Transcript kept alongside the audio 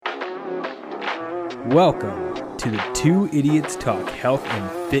Welcome to the Two Idiots Talk Health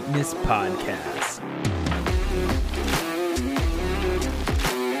and Fitness Podcast.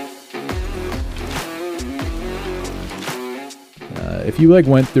 If you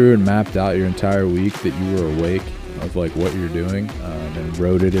went through and mapped out your entire week that you were awake of what you're doing and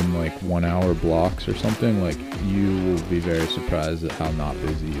wrote it in 1 hour blocks or something, you will be very surprised at how not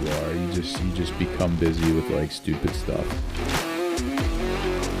busy you are. You just become busy with stupid stuff.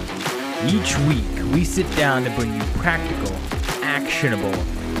 Each week, we sit down to bring you practical, actionable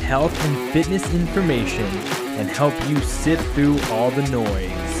health and fitness information and help you sit through all the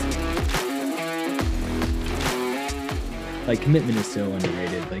noise. Commitment is so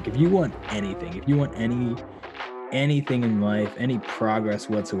underrated. If you want anything, if you want anything in life, any progress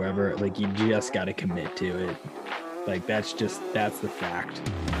whatsoever, you just got to commit to it. That's the fact.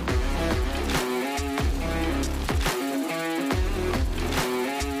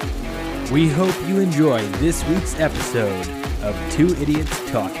 We hope you enjoy this week's episode of Two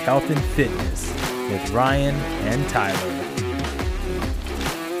Idiots Talk Health and Fitness with Ryan and Tyler.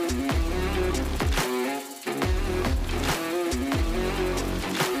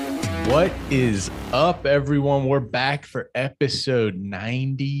 What is up, everyone? We're back for episode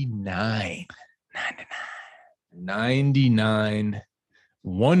 99. 99.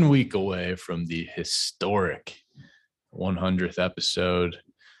 1 week away from the historic 100th episode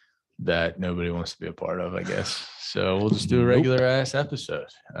that nobody wants to be a part of, I guess. So we'll just do a regular ass episode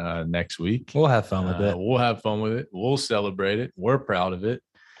next week. We'll have fun with it. We'll have fun with it. We'll celebrate it. We're proud of it.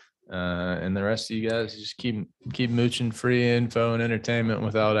 And the rest of you guys just keep mooching free info and entertainment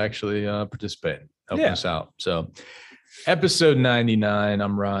without actually participating, helping us out. So episode 99,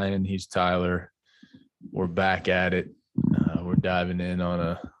 I'm Ryan. He's Tyler. We're back at it. We're diving in on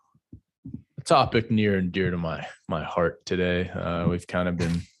a topic near and dear to my heart today. We've kind of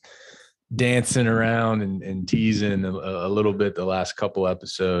been dancing around and teasing a little bit the last couple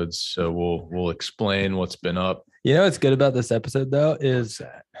episodes. So we'll explain what's been up. You know what's good about this episode, though, is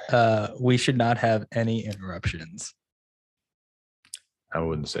we should not have any interruptions. I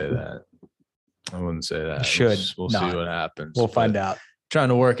wouldn't say that. Should we'll see what happens. We'll find out. Trying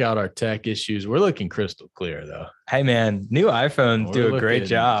to work out our tech issues. We're looking crystal clear, though. Hey, man, new iPhones do a great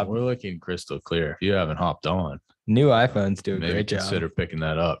job. We're looking crystal clear. If you haven't hopped on, new iPhones do a great job. Consider picking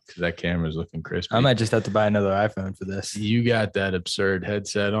that up because that camera's looking crispy. I might just have to buy another iPhone for this. You got that absurd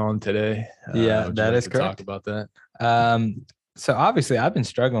headset on today. Yeah, that is correct. Talk about that. So obviously I've been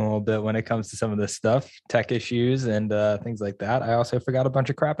struggling a little bit when it comes to some of this stuff, tech issues and things like that. I also forgot a bunch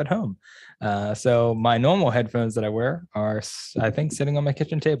of crap at home. So my normal headphones that I wear are, I think, sitting on my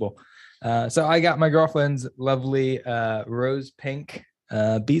kitchen table. So I got my girlfriend's lovely rose pink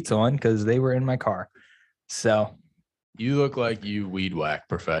Beats on because they were in my car. So you look like you weed whack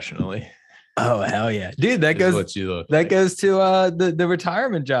professionally. Oh, hell yeah. Dude, that goes to the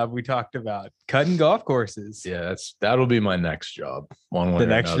retirement job we talked about, cutting golf courses. Yeah, that'll be my next job. The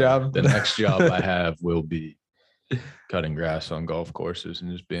next job I have will be cutting grass on golf courses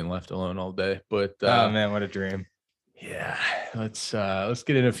and just being left alone all day. But oh man, what a dream. Yeah, let's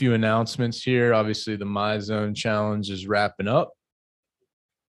get in a few announcements here. Obviously, the MyZone challenge is wrapping up.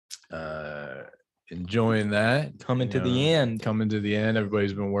 Enjoying that. Coming to the end.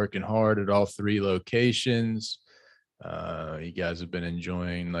 Everybody's been working hard at all 3 locations. You guys have been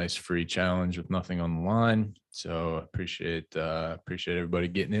enjoying nice free challenge with nothing on the line. So appreciate everybody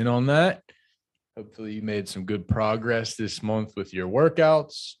getting in on that. Hopefully you made some good progress this month with your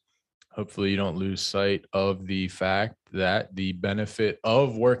workouts. Hopefully you don't lose sight of the fact that the benefit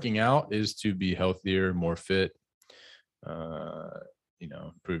of working out is to be healthier, more fit,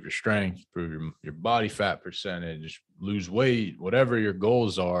 improve your strength, improve your body fat percentage, lose weight, whatever your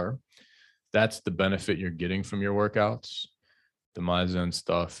goals are. That's the benefit you're getting from your workouts. The MyZone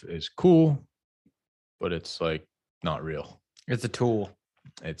stuff is cool, but it's not real. It's a tool.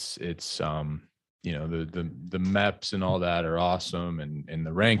 It's the MEPs and all that are awesome, and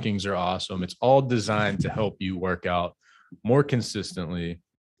the rankings are awesome. It's all designed to help you work out more consistently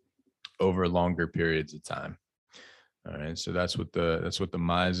over longer periods of time. All right. So that's what the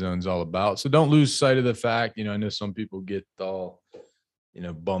MyZone is all about. So don't lose sight of the fact, I know some people get all,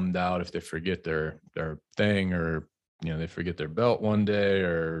 bummed out if they forget their thing or, they forget their belt one day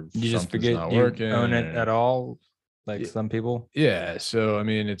or you just forget not you working own it at all. Some people. Yeah. So, I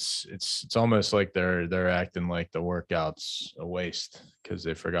mean, it's almost like they're acting like the workout's a waste because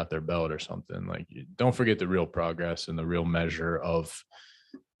they forgot their belt or something. Don't forget the real progress and the real measure of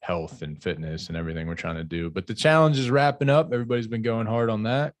health and fitness and everything we're trying to do. But the challenge is wrapping up. Everybody's been going hard on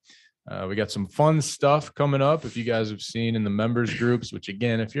that. We got some fun stuff coming up. If you guys have seen in the members groups, which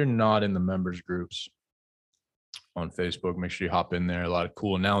again, if you're not in the members groups on Facebook, make sure you hop in there. A lot of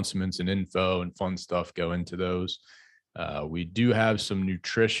cool announcements and info and fun stuff go into those. We do have some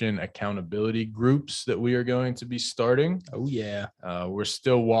nutrition accountability groups that we are going to be starting. Oh yeah. We're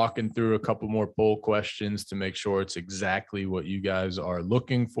still walking through a couple more poll questions to make sure it's exactly what you guys are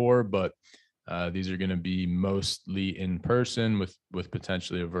looking for, but these are going to be mostly in person with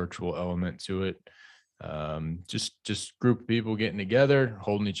potentially a virtual element to it. Just group of people getting together,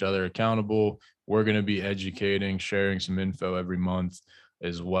 holding each other accountable. We're going to be educating, sharing some info every month,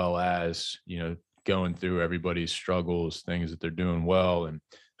 as well as, going through everybody's struggles, things that they're doing well, and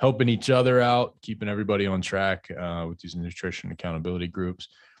helping each other out, keeping everybody on track with these nutrition accountability groups.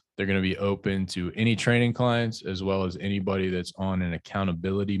 They're going to be open to any training clients, as well as anybody that's on an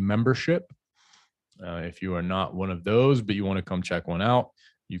accountability membership. If you are not one of those, but you want to come check one out,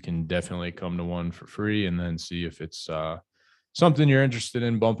 you can definitely come to one for free and then see if it's something you're interested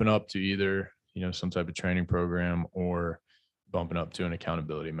in bumping up to, either, some type of training program or bumping up to an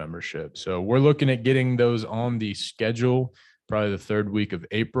accountability membership. So we're looking at getting those on the schedule, probably the third week of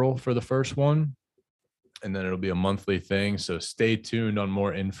April for the first one. And then it'll be a monthly thing. So stay tuned on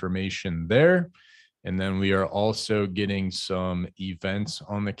more information there. And then we are also getting some events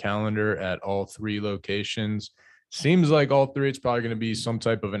on the calendar at all 3 locations. Seems like all 3, it's probably going to be some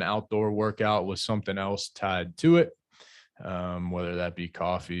type of an outdoor workout with something else tied to it, whether that be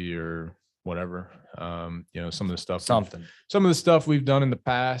coffee or whatever. Some of the stuff we've done in the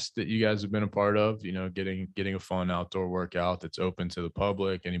past that you guys have been a part of, getting a fun outdoor workout that's open to the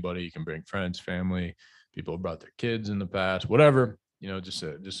public. Anybody, you can bring friends, family, people who brought their kids in the past, whatever, just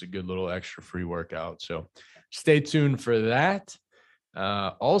a good little extra free workout. So stay tuned for that.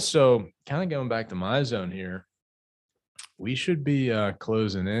 Also, kind of going back to my zone here, we should be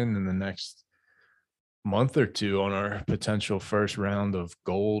closing in the next month or 2 on our potential first round of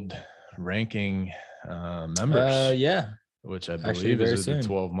gold ranking members. Which I believe is at the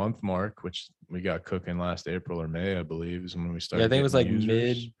 12-month mark, which we got cooking last April or May, I believe, is when we started. I think it was like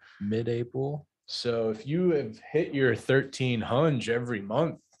mid-April. So if you have hit your 1300 every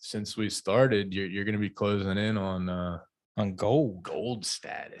month since we started, you're going to be closing in on gold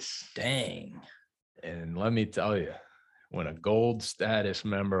status. Dang. And let me tell you, when a gold status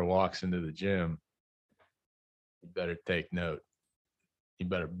member walks into the gym, you better take note. You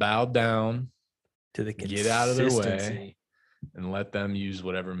better bow down to the get out of their way and let them use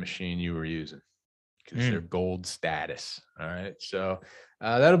whatever machine you were using, because they're gold status. All right. So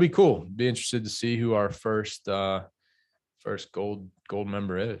that'll be cool. Be interested to see who our first gold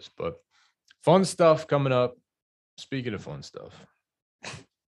member is. But fun stuff coming up. Speaking of fun stuff,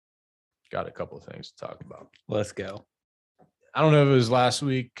 got a couple of things to talk about. Let's go. I don't know if it was last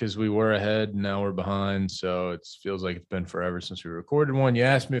week because we were ahead and now we're behind. So it feels like it's been forever since we recorded one. You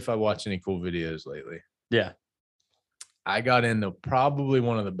asked me if I watched any cool videos lately. Yeah. I got into probably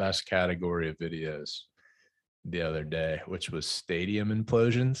one of the best category of videos the other day, which was stadium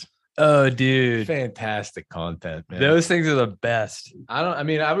implosions. Oh, dude. Fantastic content, man. Those things are the best.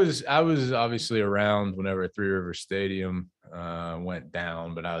 I was obviously around whenever Three River Stadium went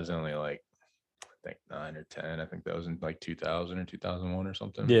down, but I was only like, I think 9 or 10. I think that was in like 2000 or 2001 or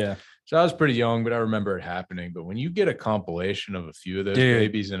something. Yeah. So I was pretty young, but I remember it happening. But when you get a compilation of a few of those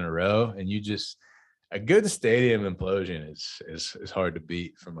babies in a row, and a good stadium implosion is hard to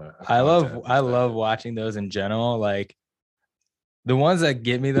beat from a I love watching those in general. Like the ones that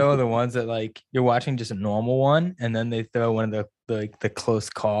get me though, the ones that like you're watching just a normal one, and then they throw one of the close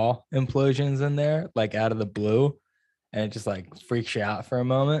call implosions in there, like out of the blue, and it just like freaks you out for a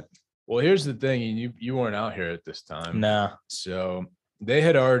moment. Well, here's the thing, and you weren't out here at this time. No. So they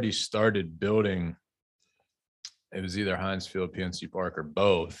had already started building. It was either Heinz Field, PNC Park, or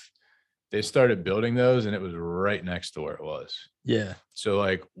both. They started building those, and it was right next to where it was. Yeah. So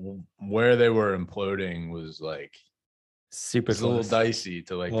like where they were imploding was like super a little dicey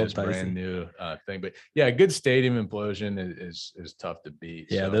to like this brand new thing. But yeah, a good stadium implosion is tough to beat.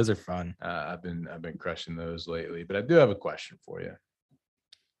 Yeah, so, those are fun. I've been crushing those lately. But I do have a question for you.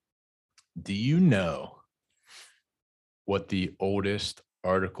 Do you know what the oldest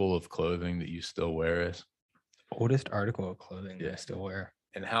article of clothing that you still wear is? Oldest article of clothing that I still wear.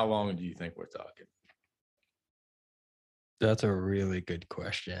 And how long do you think we're talking? That's a really good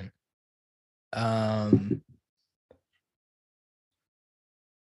question. Oh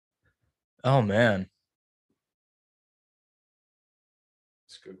man.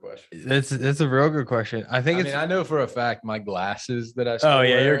 It's a good question. It's a real good question. I know for a fact my glasses that I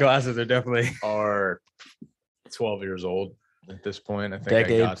your glasses are definitely are 12 years old. at this point. I think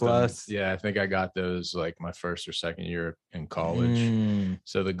Decade I got plus. them. Yeah, I think I got those like my first or second year in college.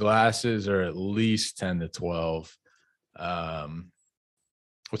 So the glasses are at least 10 to 12,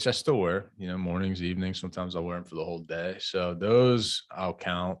 which I still wear, mornings, evenings. Sometimes I'll wear them for the whole day. So those I'll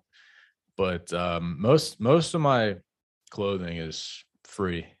count. But most of my clothing is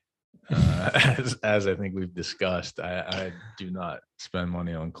free. As I think we've discussed, I do not spend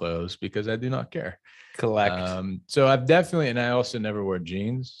money on clothes because I do not care. Collect. So I've definitely, and I also never wear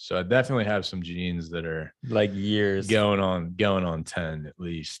jeans. So I definitely have some jeans that are like years going on 10 at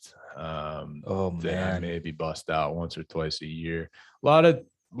least. Oh that I man. maybe bust out once or twice a year. A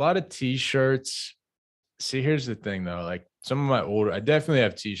lot of t-shirts. See, here's the thing though. Like some of my older, I definitely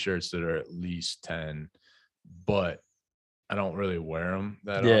have t-shirts that are at least 10, but I don't really wear them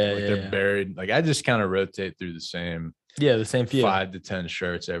that often. Like they're buried. Like I just kind of rotate through the same few 5 to 10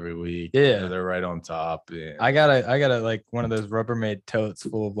 shirts every week. Yeah. They're right on top. Yeah. I got a like one of those Rubbermaid totes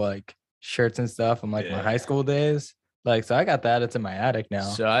full of like shirts and stuff from like my high school days. Like, so I got that. It's in my attic now.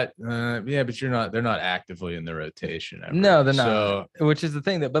 So but they're not actively in the rotation ever. No, they're not. Which is the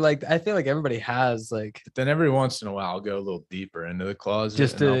thing but like, I feel like everybody has like. But then every once in a while, I'll go a little deeper into the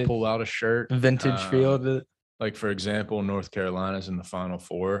closet and I'll pull out a shirt. Vintage feel. Like, for example, North Carolina's in the Final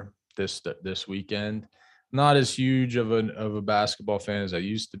Four this weekend. Not as huge of a basketball fan as I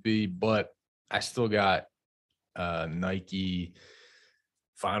used to be, but I still got a Nike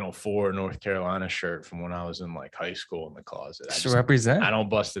Final Four North Carolina shirt from when I was in like high school in the closet. Represent. I don't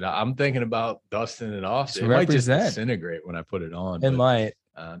bust it out. I'm thinking about dusting it off. It might just disintegrate when I put it on. It might.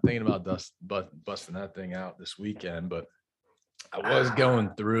 I'm thinking about busting that thing out this weekend, but I was going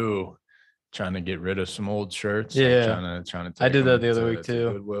through trying to get rid of some old shirts. Yeah, like trying to. I did that the other week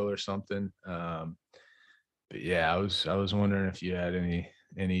too. Goodwill or something. But yeah, I was wondering if you had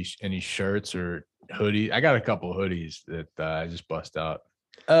any shirts or hoodies. I got a couple of hoodies that I just bust out.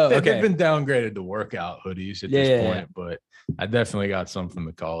 Oh, okay. They've been downgraded to workout hoodies at this point, but I definitely got some from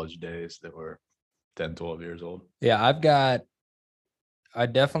the college days that were 10, 12 years old. Yeah, I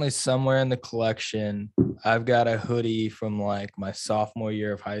definitely somewhere in the collection, I've got a hoodie from like my sophomore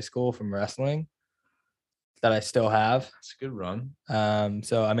year of high school from wrestling that I still have. It's a good run.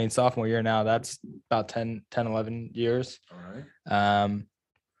 So I mean, sophomore year now, that's about 10, 11 years. All right.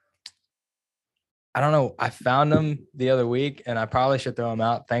 I don't know. I found them the other week and I probably should throw them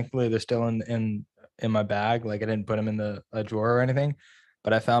out. Thankfully, they're still in my bag. Like I didn't put them in a drawer or anything,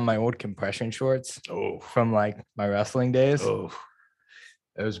 but I found my old compression shorts from like my wrestling days. Oh,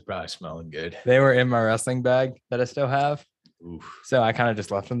 those are probably smelling good. They were in my wrestling bag that I still have. Oof. So I kind of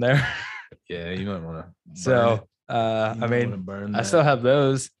just left them there. Yeah, you might want to. So, I mean, I still have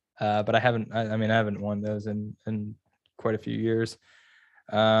those, but I haven't worn those in quite a few years.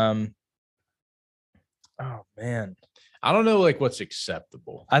 Oh man, I don't know like what's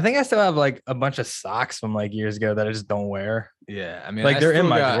acceptable. I think I still have like a bunch of socks from like years ago that I just don't wear. Yeah, I mean, like they're in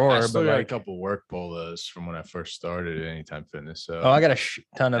my drawer, I still but got like a couple work polos from when I first started at Anytime Fitness. So I got a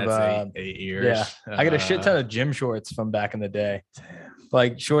ton of 8 years. Yeah, I got a shit ton of gym shorts from back in the day.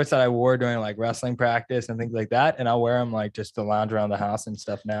 Like shorts that I wore during like wrestling practice and things like that, and I'll wear them like just to lounge around the house and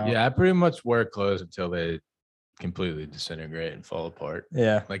stuff now. Yeah, I pretty much wear clothes until they completely disintegrate and fall apart.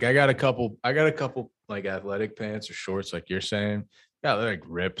 Yeah, like I got a couple like athletic pants or shorts, like you're saying, got like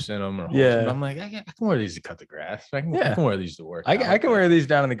rips in them. Or holes. I'm like, I can wear these to cut the grass. I can wear these to work. I can wear these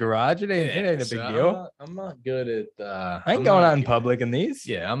down in the garage. It ain't a big deal. I'm not good at. I ain't going out in public in these.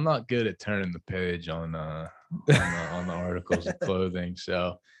 Yeah, I'm not good at turning the page on the articles of clothing.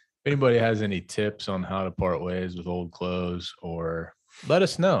 So if anybody has any tips on how to part ways with old clothes, or let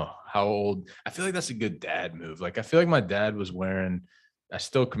us know how old. I feel like that's a good dad move. Like I feel like my dad was wearing. I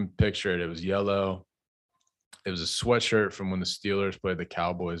still can picture it. It was yellow. It was a sweatshirt from when the Steelers played the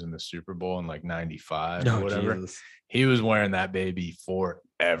Cowboys in the Super Bowl in like 95 or whatever. Jesus. He was wearing that baby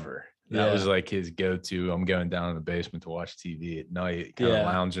forever. That was like his go-to. I'm going down in the basement to watch TV at night, kind of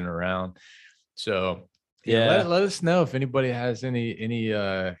lounging around. So let us know if anybody has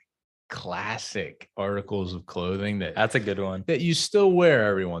any classic articles of clothing that's a good one that you still wear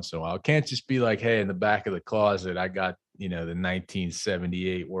every once in a while. It can't just be like, hey, in the back of the closet, I got the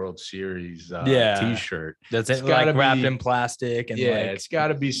 1978 World Series t-shirt. That's it, like wrapped in plastic. And it's got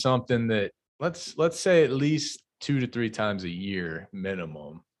to be something that let's say at least 2 to 3 times a year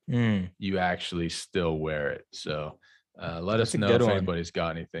minimum. You actually still wear it. So let us know if anybody's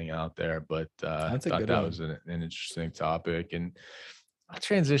got anything out there. But I thought that was an interesting topic. And I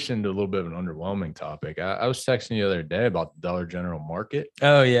transitioned to a little bit of an underwhelming topic. I was texting you the other day about the Dollar General Market.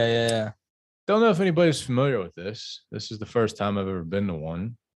 Oh, yeah. Don't know if anybody's familiar with this. This is the first time I've ever been to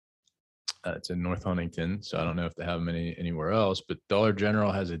one. It's in North Huntington, so I don't know if they have them anywhere else, but Dollar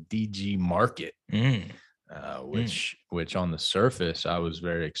General has a DG Market. Which on the surface I was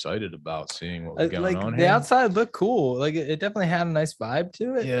very excited about seeing what was going on the here. outside looked cool. Like it definitely had a nice vibe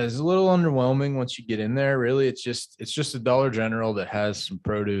to it. Yeah, it's a little underwhelming once you get in there. Really, it's just a Dollar General that has some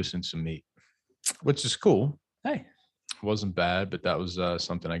produce and some meat, which is cool. Hey, it wasn't bad, but that was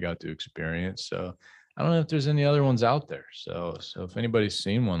something I got to experience. So I don't know if there's any other ones out there. So if anybody's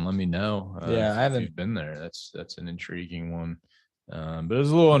seen one, let me know. If you've been there. That's an intriguing one, but it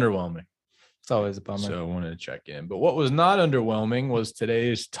was a little underwhelming. It's always a bummer. So I wanted to check in. But what was not underwhelming was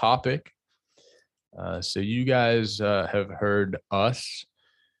today's topic. So you guys have heard us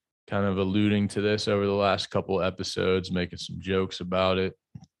kind of alluding to this over the last couple episodes, making some jokes about it,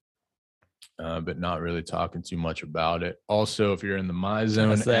 but not really talking too much about it. Also, if you're in the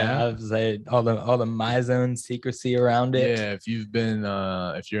MyZone app, all the MyZone secrecy around it. Yeah, if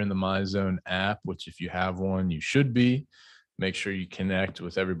you're in the MyZone app, which if you have one, you should be. Make sure you connect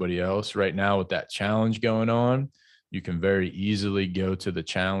with everybody else. Right now, with that challenge going on, you can very easily go to the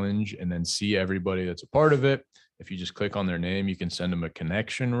challenge and then see everybody that's a part of it. If you just click on their name, you can send them a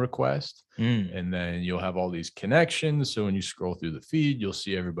connection request, and then you'll have all these connections. So when you scroll through the feed, you'll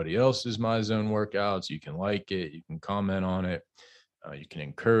see everybody else's MyZone workouts. You can like it, you can comment on it, you can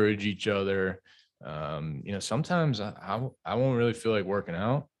encourage each other. Sometimes I won't really feel like working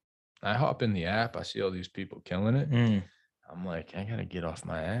out. I hop in the app, I see all these people killing it. I'm like, I got to get off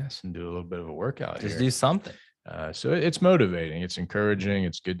my ass and do a little bit of a workout. Just do something. So it's motivating. It's encouraging.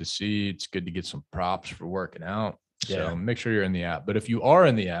 It's good to see. It's good to get some props for working out. Yeah. So make sure you're in the app. But if you are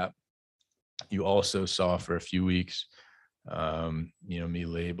in the app, you also saw for a few weeks, me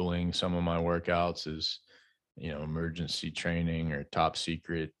labeling some of my workouts as, emergency training or top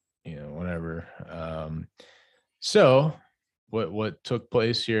secret, whatever. So what took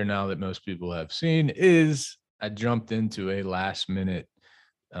place here now that most people have seen is I jumped into a last minute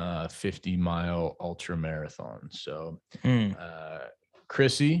 50-mile ultra marathon. So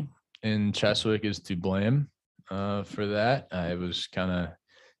Chrissy in Cheswick is to blame for that. I was kind of,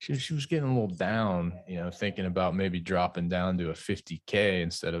 she was getting a little down, thinking about maybe dropping down to a 50K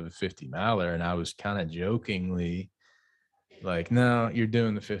instead of a 50 miler. And I was kind of jokingly like, no, you're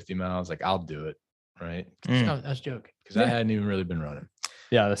doing the 50 miles. Like, I'll do it. Right. I was joking because I hadn't even really been running.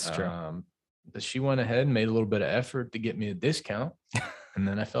 Yeah, that's true. But she went ahead and made a little bit of effort to get me a discount, and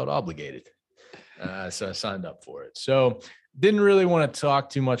then I felt obligated. So I signed up for it. So didn't really want to talk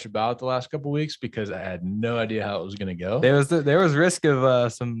too much about the last couple of weeks because I had no idea how it was going to go. There was risk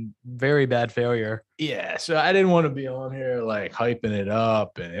of some very bad failure. Yeah. So I didn't want to be on here like hyping it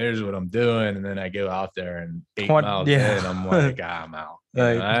up and here's what I'm doing. And then I go out there and 8 miles in, I'm like, I'm out.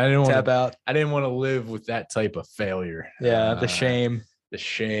 I didn't want to tap out. I didn't want to live with that type of failure. Yeah. The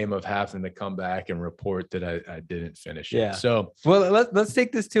shame of having to come back and report that I didn't finish it. Yeah. So, well, let's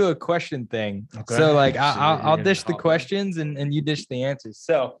take this to a question thing. Okay. So like, I'll dish the questions and you dish the answers.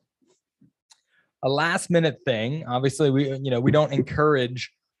 So a last minute thing, obviously we don't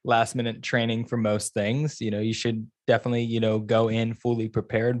encourage last minute training for most things. You should definitely, go in fully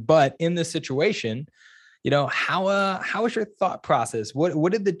prepared, but in this situation, how was your thought process?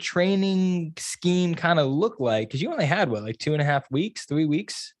 What did the training scheme kind of look like? Because you only had like 2.5 weeks, 3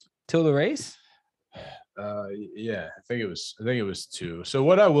 weeks till the race. Yeah, I think it was 2. So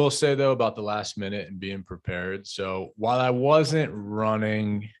what I will say though about the last minute and being prepared. So while I wasn't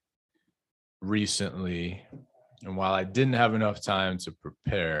running recently, and while I didn't have enough time to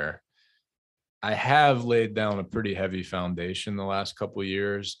prepare, I have laid down a pretty heavy foundation the last couple of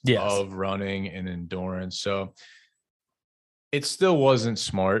years of running and endurance. So it still wasn't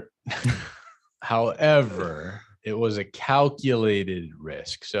smart. However, it was a calculated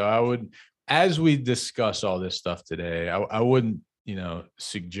risk. So I would, as we discuss all this stuff today, I wouldn't,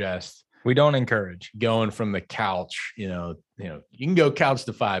 suggest. We don't encourage going from the couch, you can go couch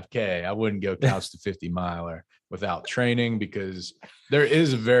to 5K. I wouldn't go couch to 50 miler without training because there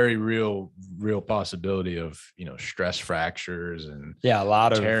is a very real possibility of, stress fractures and a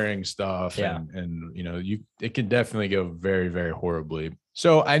lot of tearing stuff. Yeah. And it can definitely go very, very horribly.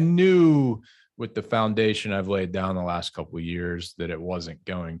 So I knew with the foundation I've laid down the last couple of years that it wasn't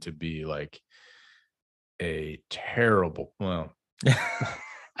going to be like a terrible,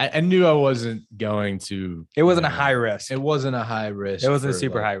 I knew I wasn't going to. It wasn't a high risk. It wasn't a high risk. It wasn't a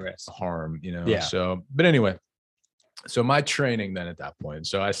super high risk harm, Yeah. So, but anyway, so my training then at that point.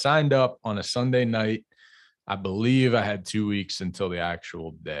 So I signed up on a Sunday night. I believe I had 2 weeks until the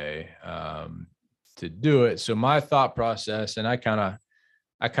actual day to do it. So my thought process, and I kind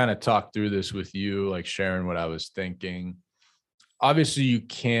of talked through this with you, like sharing what I was thinking. obviously you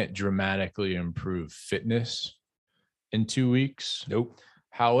can't dramatically improve fitness in 2 weeks. Nope.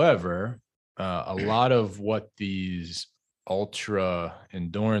 However, a lot of what these ultra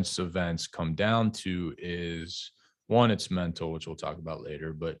endurance events come down to is, one, it's mental, which we'll talk about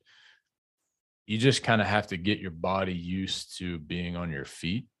later, but you just kind of have to get your body used to being on your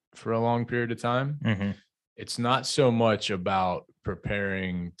feet for a long period of time. Mm-hmm. It's not so much about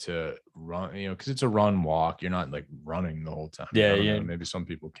preparing to run, because it's a run walk. You're not like running the whole time. Yeah, I don't know. Maybe some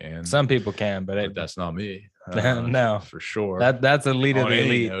people can. Some people can, but that's not me. No, for sure. That's elite of on the any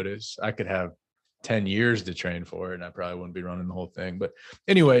elite. notice, I could have 10 years to train for it, and I probably wouldn't be running the whole thing. But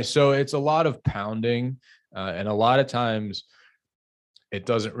anyway, so it's a lot of pounding, and a lot of times it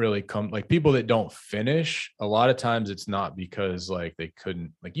doesn't really come, like people that don't finish, a lot of times it's not because like they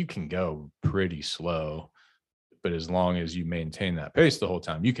couldn't, like you can go pretty slow, but as long as you maintain that pace the whole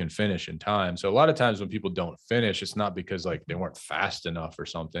time, you can finish in time. So a lot of times when people don't finish, it's not because like they weren't fast enough or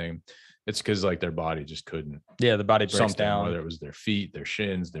something. It's because like their body just couldn't. Yeah, the body breaks down. Whether it was their feet, their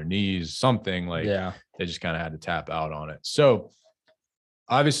shins, their knees, something like yeah, they just kind of had to tap out on it. So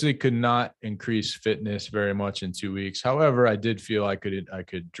obviously could not increase fitness very much in 2 weeks. However, I did feel I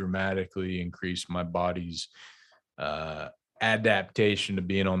could dramatically increase my body's adaptation to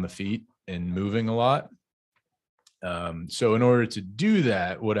being on the feet and moving a lot. So in order to do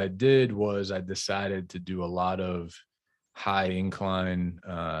that, what I did was I decided to do a lot of high incline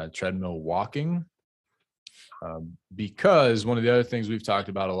treadmill walking, because one of the other things we've talked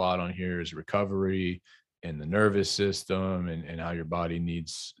about a lot on here is recovery and the nervous system, and how your body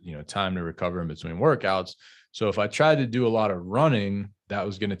needs, time to recover in between workouts. So if I tried to do a lot of running, that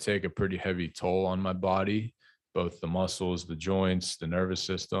was going to take a pretty heavy toll on my body, both the muscles, the joints, the nervous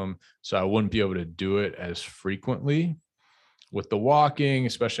system. So I wouldn't be able to do it as frequently. With the walking,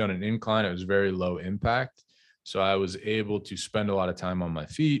 especially on an incline, it was very low impact. So I was able to spend a lot of time on my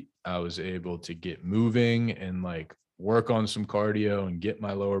feet. I was able to get moving and like work on some cardio and get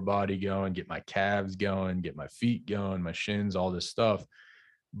my lower body going, get my calves going, get my feet going, my shins, all this stuff.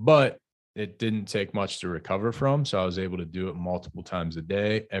 But it didn't take much to recover from. So I was able to do it multiple times a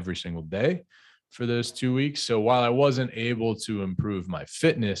day, every single day for those 2 weeks. So while I wasn't able to improve my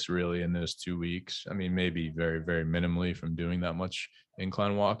fitness really in those 2 weeks, I mean, maybe very, very minimally from doing that much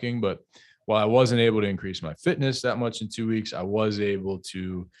incline walking, but while I wasn't able to increase my fitness that much in 2 weeks, I was able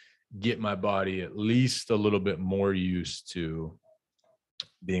to get my body at least a little bit more used to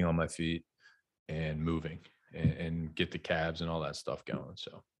being on my feet and moving and get the calves and all that stuff going.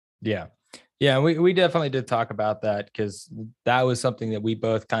 So, yeah. Yeah, we definitely did talk about that, because that was something that we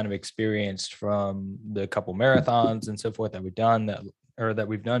both kind of experienced from the couple marathons and so forth that we've done,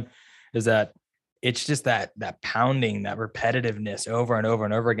 is that it's just that pounding, that repetitiveness over and over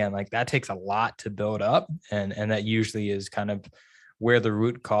and over again. Like that takes a lot to build up, and that usually is kind of where the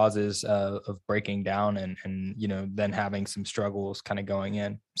root causes of breaking down and then having some struggles kind of going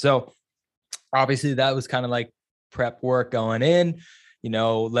in. So obviously that was kind of like prep work going in.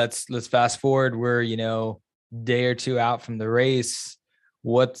 Let's fast forward. We're, day or two out from the race.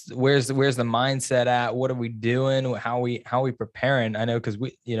 Where's the mindset at? What are we doing? How are we preparing? I know, because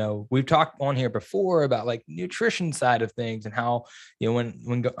we've talked on here before about like nutrition side of things, and how,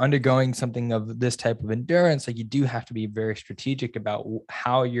 when undergoing something of this type of endurance, like you do have to be very strategic about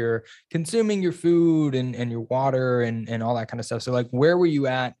how you're consuming your food and your water and all that kind of stuff. So like, where were you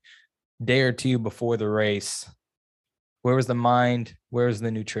at day or two before the race? Where was the mind? Where was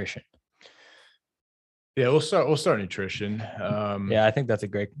the nutrition? Yeah, we'll start nutrition. Yeah, I think that's a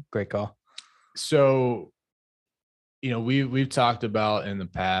great call. So, we've talked about in the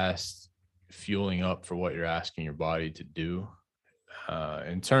past fueling up for what you're asking your body to do,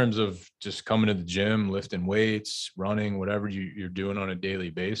 in terms of just coming to the gym, lifting weights, running, whatever you're doing on a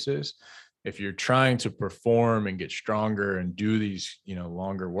daily basis. If you're trying to perform and get stronger and do these,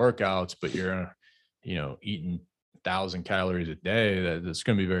 longer workouts, but you're, eating 1,000 calories a day, that's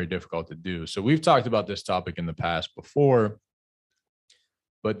going to be very difficult to do. So we've talked about this topic in the past before,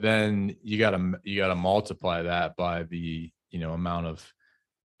 but then you got to multiply that by the, amount of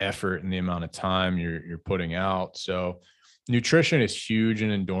effort and the amount of time you're putting out. So nutrition is huge in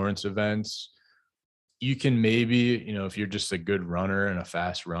endurance events. You can maybe, if you're just a good runner and a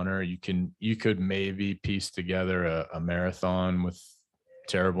fast runner, you could maybe piece together a marathon with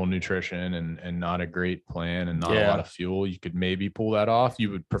terrible nutrition and not a great plan and not a lot of fuel. You could maybe pull that off. You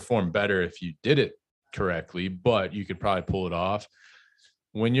would perform better if you did it correctly, but you could probably pull it off.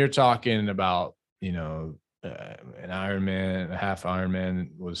 When you're talking about, an Ironman, a half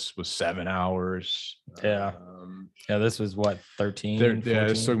Ironman was 7 hours. Yeah. This was what, 13? Yeah,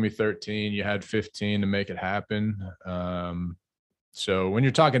 this took me 13. You had 15 to make it happen. So when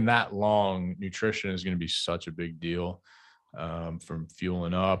you're talking that long, nutrition is going to be such a big deal. From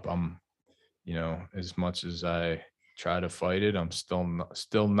fueling up, as much as I try to fight it, I'm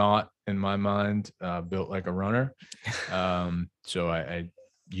still not in my mind built like a runner. So I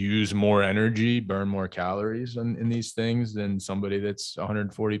use more energy, burn more calories in these things than somebody that's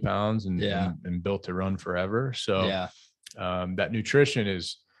 140 pounds and built to run forever. So that nutrition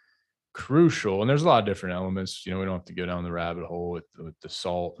is crucial. And there's a lot of different elements. We don't have to go down the rabbit hole with the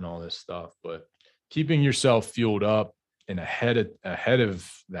salt and all this stuff, but keeping yourself fueled up and ahead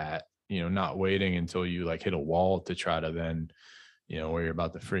of that, not waiting until you like hit a wall to try to then, where you're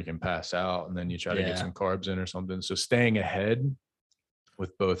about to freaking pass out and then you try to get some carbs in or something. So staying ahead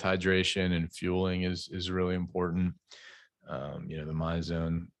with both hydration and fueling is really important.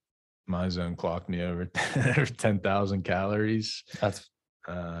 The MyZone clocked me over 10,000 calories. That's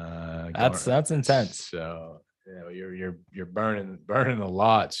intense. So you're burning a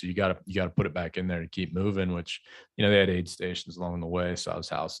lot. So you got to put it back in there to keep moving, which, they had aid stations along the way. So I was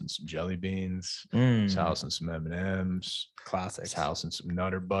housing some jelly beans, I was housing some M&Ms, classic, housing some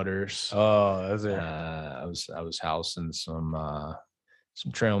Nutter Butters. Oh, that's it. I was housing some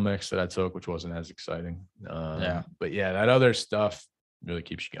trail mix that I took, which wasn't as exciting. But yeah, that other stuff really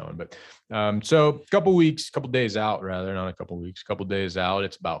keeps you going. But so a couple days out,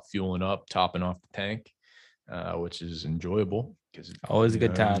 it's about fueling up, topping off the tank, which is enjoyable because always a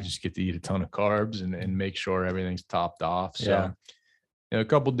good time. You just get to eat a ton of carbs and make sure everything's topped off. So a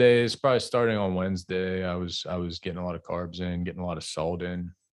couple days, probably starting on Wednesday, I was getting a lot of carbs in, getting a lot of salt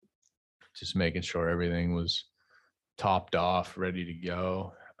in, just making sure everything was topped off, ready to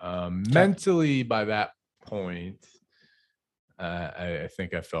go. Mentally by that point, I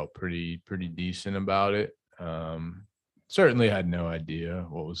think I felt pretty decent about it. Certainly had no idea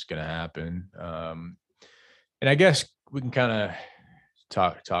what was going to happen. And I guess we can kind of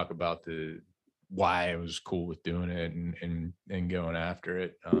talk about why I was cool with doing it and going after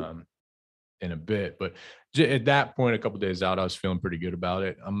it in a bit. But at that point, a couple of days out, I was feeling pretty good about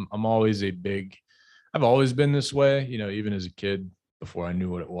it. I've always been this way, even as a kid before I knew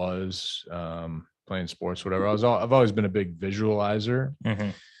what it was, playing sports, whatever. I've always been a big visualizer,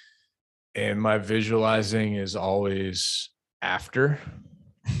 and my visualizing is always after,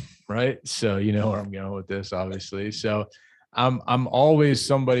 right? So you know where I'm going with this, obviously. So I'm always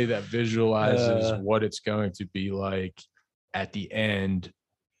somebody that visualizes what it's going to be like at the end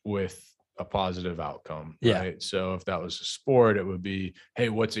with a positive outcome. Right. So if that was a sport, it would be, hey,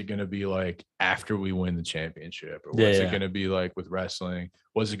 what's it going to be like after we win the championship? Or what's it going to be like with wrestling?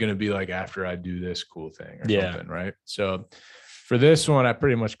 What's it going to be like after I do this cool thing or something? Right. So for this one, I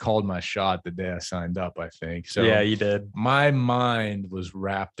pretty much called my shot the day I signed up, I think. So yeah, you did. My mind was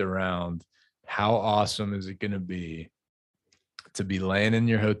wrapped around how awesome is it going to be laying in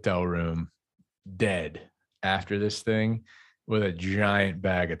your hotel room dead after this thing with a giant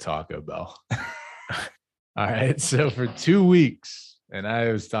bag of Taco Bell. All right. So for 2 weeks, and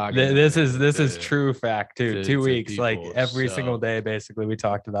I was talking. This is true fact too. 2 weeks, people, like every single day, basically, we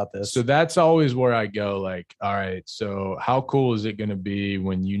talked about this. So that's always where I go. Like, all right, so how cool is it going to be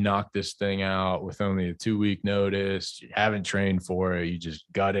when you knock this thing out with only a 2-week notice? You haven't trained for it. You just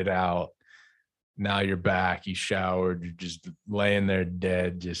gut it out. Now you're back. You showered. You're just laying there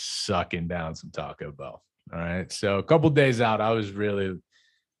dead, just sucking down some Taco Bell. All right. So a couple of days out, I was really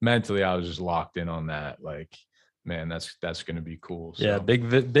mentally, I was just locked in on that. Like, man, that's going to be cool. So, yeah. Big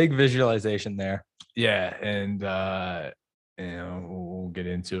visualization there. Yeah. And, we'll get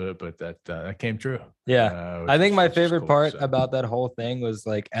into it, but that came true. Yeah. I think my favorite part about that whole thing was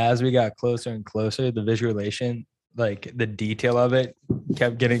like, as we got closer and closer, the visualization, like the detail of it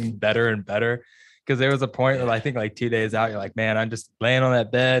kept getting better and better. Cause there was a point where I think like 2 days out, you're like, man, I'm just laying on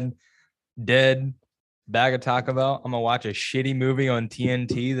that bed, dead, bag of Taco Bell. I'm gonna watch a shitty movie on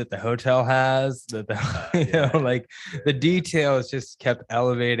TNT that the hotel has. The details just kept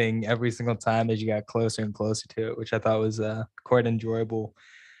elevating every single time as you got closer and closer to it, which I thought was quite enjoyable.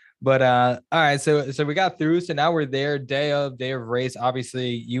 But all right, so we got through. So now we're there, day of race. Obviously,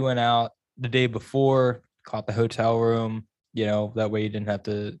 you went out the day before, caught the hotel room. That way you didn't have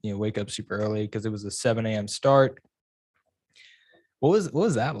to wake up super early because it was a 7 a.m. start. What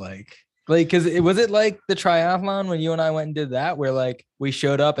was that like? Like, was it like the triathlon when you and I went and did that, where like we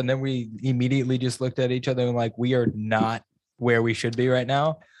showed up and then we immediately just looked at each other and like, we are not where we should be right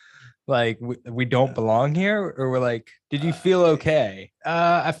now. Like we don't belong here, or we're like, did you feel okay?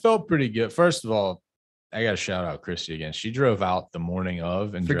 I felt pretty good. First of all, I got to shout out Christy again. She drove out the morning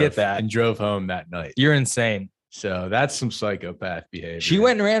of and drove home that night. You're insane. So that's some psychopath behavior. She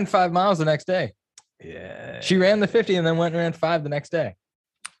went and ran 5 miles the next day. Yeah. She ran the 50 and then went and ran 5 the next day.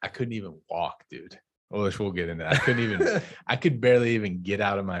 I couldn't even walk, dude. Well, we'll get into that. I couldn't even, I could barely even get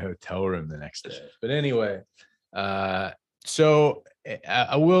out of my hotel room the next day. But anyway, so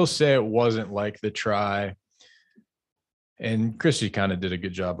I will say it wasn't like the try. And Chrissy kind of did a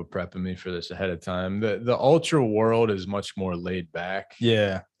good job of prepping me for this ahead of time. The ultra world is much more laid back.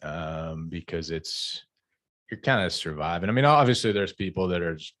 Yeah. Because you're kind of surviving. I mean, obviously there's people that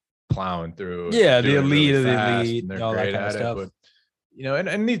are just plowing through. Yeah. The elite of the elite. And they're great at it. But, you know,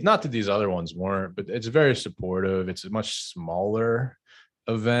 and these, not that these other ones weren't, but it's very supportive. It's a much smaller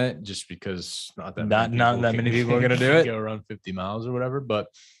event just because not that many people are going to do it. Go around 50 miles or whatever. But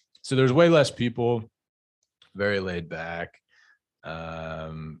so there's way less people, very laid back. I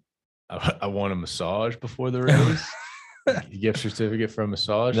won a massage before the race. A gift certificate for a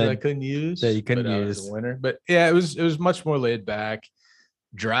massage that I couldn't use. That you couldn't use. I was a winner. But yeah, it was much more laid back.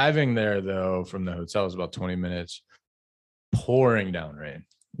 Driving there though from the hotel was about 20 minutes. Pouring down rain.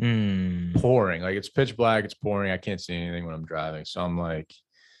 Pouring. Like it's pitch black, it's pouring. I can't see anything when I'm driving. So I'm like,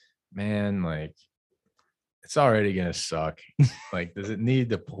 man, like it's already gonna suck. Like, does it need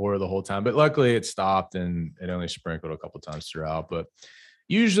to pour the whole time? But luckily it stopped and it only sprinkled a couple times throughout. But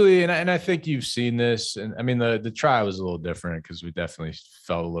usually, and I think you've seen this, and I mean the try was a little different because we definitely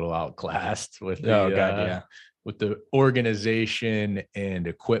felt a little outclassed with with the organization and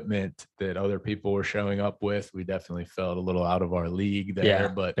equipment that other people were showing up with. We definitely felt a little out of our league there,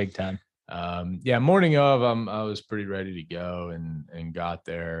 but big time. Morning of, I was pretty ready to go and got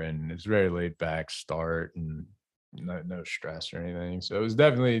there, and it's very laid back start and no stress or anything. So it was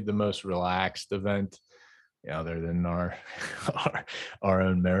definitely the most relaxed event, other than our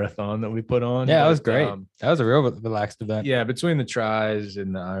own marathon that we put on. Yeah, it was great. That was a real relaxed event. Yeah, between the tries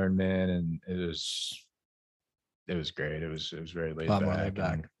and the Ironman, and it was great. It was very laid back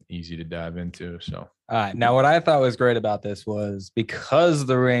and easy to dive into. So, all right. Now, what I thought was great about this was because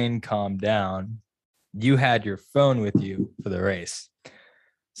the rain calmed down, you had your phone with you for the race.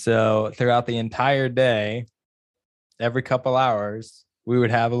 So throughout the entire day, every couple hours, we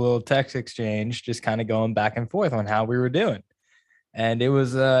would have a little text exchange, just kind of going back and forth on how we were doing. And it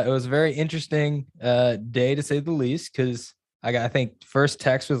was a very interesting day, to say the least, because I think first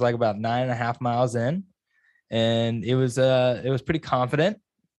text was like about 9.5 miles in. And it was pretty confident,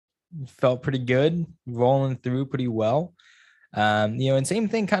 felt pretty good, rolling through pretty well. And same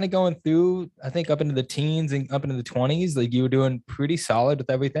thing kind of going through, I think up into the teens and up into the 20s, like you were doing pretty solid with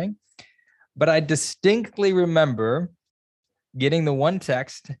everything. But I distinctly remember getting the one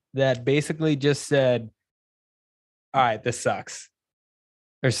text that basically just said, all right, this sucks,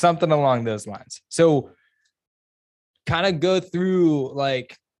 or something along those lines. So kind of go through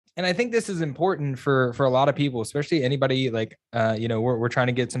and I think this is important for a lot of people, especially anybody we're trying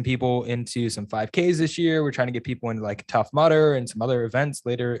to get some people into some 5Ks this year. We're trying to get people into like Tough Mudder and some other events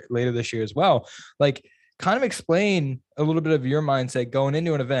later this year as well. Like, kind of explain a little bit of your mindset going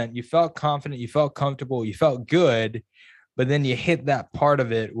into an event. You felt confident, you felt comfortable, you felt good, but then you hit that part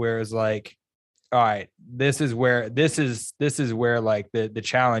of it where it's like, all right, this is where like the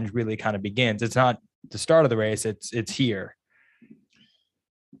challenge really kind of begins. It's not the start of the race, it's here.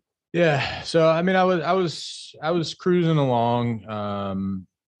 Yeah. So, I mean, I was cruising along,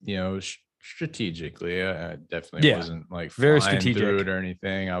 strategically. I definitely wasn't like very flying strategic through it or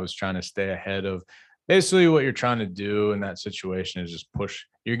anything. I was trying to stay ahead of basically what you're trying to do in that situation is just push.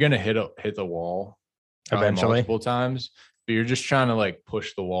 You're going to hit the wall eventually multiple times, but you're just trying to like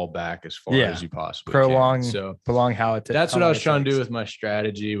push the wall back as far as you possibly can. So prolong how it. That's what I was trying to do with my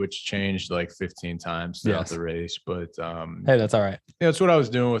strategy, which changed like 15 times throughout the race. But hey, that's all right. That's what I was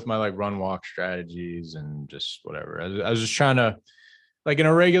doing with my like run walk strategies and just whatever. I was just trying to, like, in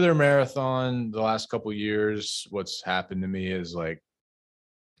a regular marathon the last couple of years, what's happened to me is like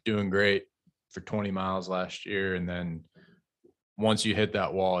doing great for 20 miles last year, and then once you hit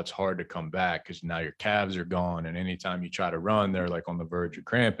that wall, it's hard to come back because now your calves are gone. And anytime you try to run, they're like on the verge of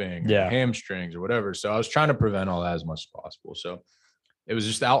cramping, or hamstrings or whatever. So I was trying to prevent all that as much as possible. So it was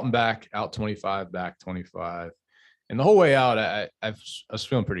just out and back, out 25, back 25. And the whole way out, I was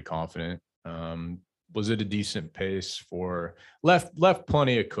feeling pretty confident. Was it a decent pace for left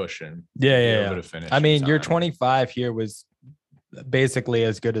plenty of cushion? To finish. I mean, your 25 here was basically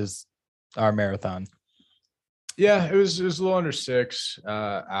as good as our marathon. Yeah, it was a little under 6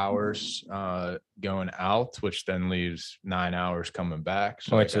 hours going out, which then leaves 9 hours coming back.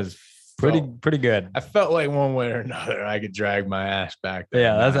 So which is pretty good. I felt like one way or another I could drag my ass back there.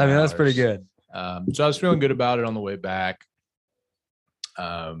 Yeah, that's pretty good. So I was feeling good about it on the way back.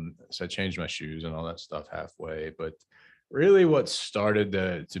 So I changed my shoes and all that stuff halfway, but really what started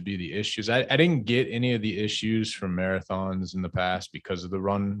to be the issues. I didn't get any of the issues from marathons in the past because of the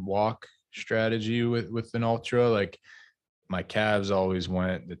run walk strategy with an ultra. Like my calves always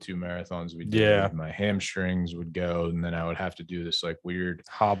went the 2 marathons we did. Yeah. My hamstrings would go, and then I would have to do this like weird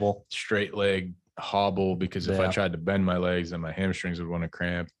Hobble. straight leg hobble because if I Yeah. tried to bend my legs, then my hamstrings would want to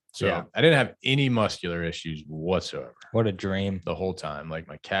cramp. So Yeah. I didn't have any muscular issues whatsoever What a dream. the whole time. Like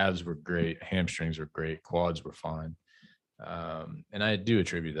my calves were great, hamstrings were great, quads were fine. And I do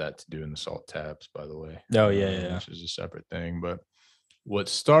attribute that to doing the salt tabs, by the way. Oh, yeah. Which is a separate thing. But what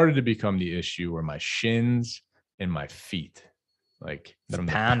started to become the issue were my shins and my feet, like from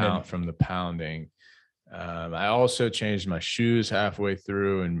the pounding. I also changed my shoes halfway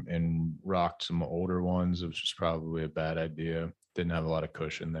through and rocked some older ones, which was probably a bad idea. Didn't have a lot of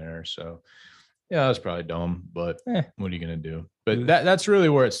cushion there. So yeah, that's probably dumb, but what are you going to do? But that's really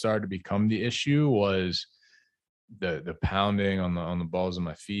where it started to become the issue, was the pounding on the balls of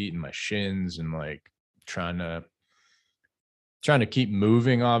my feet and my shins, and like trying to keep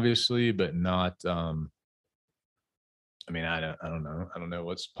moving, obviously, but not I mean, I don't know. I don't know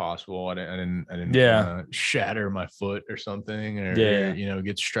what's possible. I didn't shatter my foot or something, or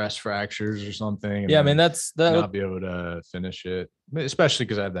get stress fractures or something. Yeah, I mean, that's not be able to finish it, especially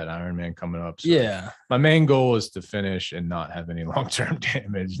because I have that Ironman coming up. So yeah, my main goal is to finish and not have any long-term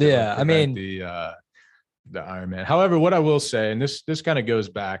damage. Yeah, I mean, the Ironman. However, what I will say, and this kind of goes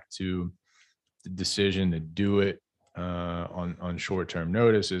back to the decision to do it on short-term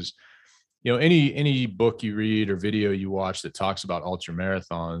notice, is any book you read or video you watch that talks about ultra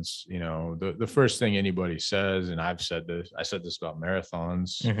marathons, the first thing anybody says, and I said this about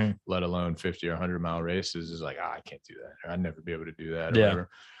marathons, let alone 50 or 100-mile races, is like, I can't do that, or I'd never be able to do that, or whatever.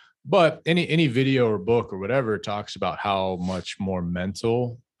 But any video or book or whatever talks about how much more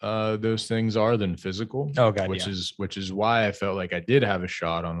mental those things are than physical. Oh God, which is why I felt like I did have a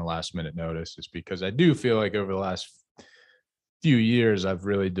shot on the last minute notice, is because I do feel like over the last few years I've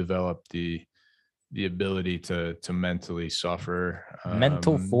really developed the ability to mentally suffer,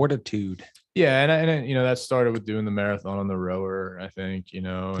 mental fortitude. Yeah, and that started with doing the marathon on the rower, I think,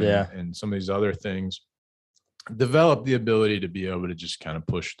 and some of these other things. Develop the ability to be able to just kind of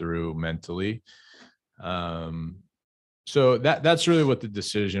push through mentally. So that's really what the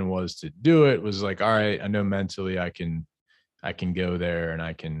decision was to do. It was like, all right, I know mentally I can go there, and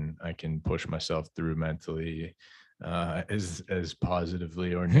I can push myself through mentally, as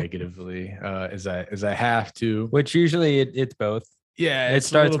positively or negatively as I have to. Which usually it's both. Yeah, it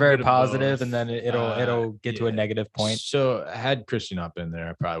starts very positive, and then it'll get to a negative point. So had Christy not been there,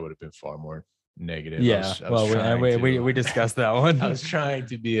 I probably would have been far more negative. Yeah, we discussed that one. I was trying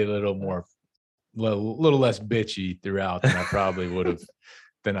to be a little less bitchy throughout than I probably would have.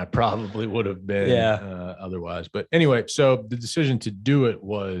 Been otherwise. But anyway, so the decision to do it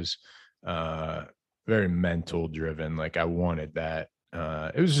was very mental driven. Like I wanted that.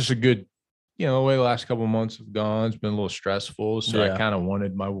 It was just a good, the way the last couple of months have gone. It's been a little stressful, so I kind of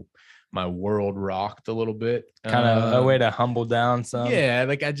wanted my world rocked a little bit. Kind of a way to humble down some. Yeah,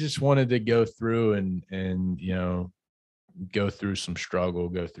 like I just wanted to go through and go through some struggle,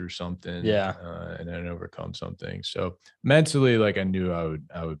 go through something, and then overcome something. So mentally, like I knew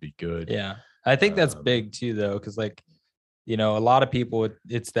I would be good. Yeah, I think that's big too, though, because like a lot of people,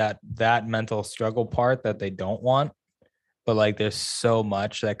 it's that mental struggle part that they don't want, but like there's so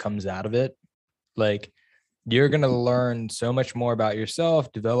much that comes out of it. Like you're gonna learn so much more about yourself,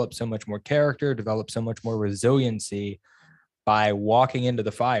 develop so much more character, develop so much more resiliency by walking into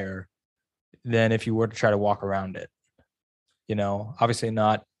the fire than if you were to try to walk around it. Obviously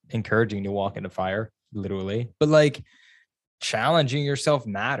not encouraging to walk into fire, literally, but like challenging yourself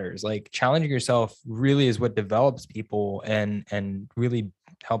matters. Like challenging yourself really is what develops people and really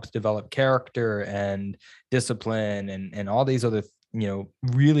helps develop character and discipline and all these other,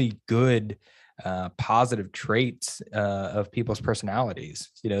 really good positive traits of people's personalities.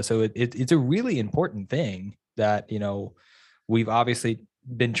 So it's a really important thing that, we've obviously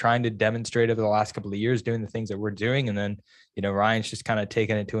been trying to demonstrate over the last couple of years doing the things that we're doing. And then, Ryan's just kind of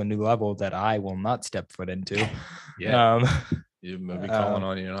taken it to a new level that I will not step foot into. You may be calling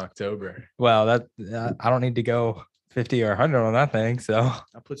on you in October. Well, that I don't need to go 50 or 100 on that thing. So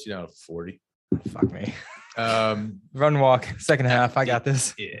I'll put you down at 40. Fuck me. Run, walk, second half. I got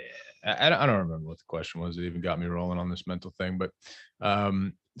this. Yeah. I don't remember what the question was. It even got me rolling on this mental thing, but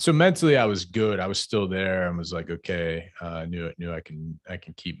so mentally I was good. I was still there and was like, okay, I knew I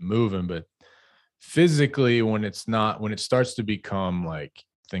can keep moving. But physically, when it starts to become like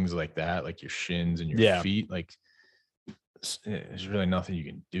things like that, like your shins and your feet, like there's really nothing you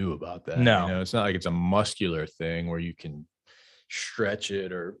can do about that. No. It's not like it's a muscular thing where you can stretch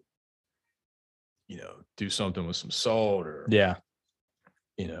it or, do something with some salt or, Yeah.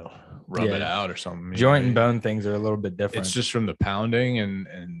 rub it Yeah. out or something. Joint and bone things are a little bit different. It's just from the pounding, and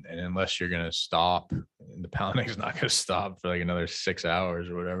unless you're gonna stop, and the pounding is not gonna stop for like another 6 hours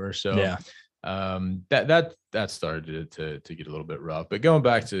or whatever. So yeah. That started to get a little bit rough. But going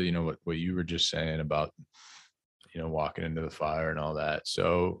back to what you were just saying about walking into the fire and all that.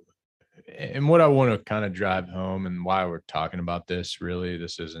 So, and what I want to kind of drive home and why we're talking about this, really,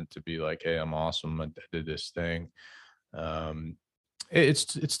 this isn't to be like, hey, I'm awesome, I did this thing.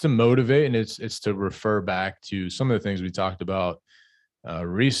 It's to motivate, and it's to refer back to some of the things we talked about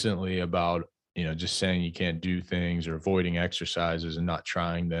recently about just saying you can't do things or avoiding exercises and not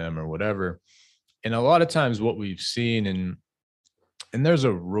trying them or whatever. And a lot of times what we've seen, and there's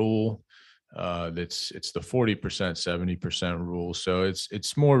a rule it's the 40%, 70% rule. So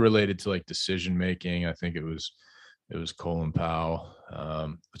it's more related to like decision making. I think it was Colin Powell,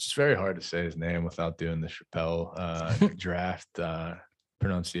 which is very hard to say his name without doing the Chappelle draft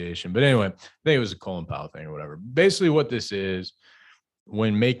pronunciation. But anyway, I think it was a Colin Powell thing or whatever. Basically what this is,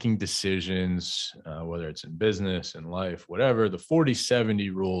 when making decisions, whether it's in business and life, whatever, the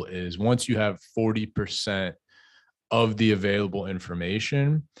 40-70 rule is once you have 40% of the available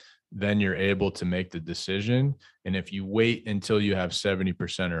information, then you're able to make the decision. And if you wait until you have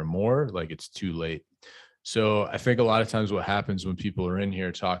 70% or more, like it's too late. So I think a lot of times what happens when people are in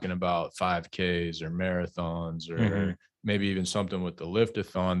here talking about 5Ks or marathons or maybe even something with the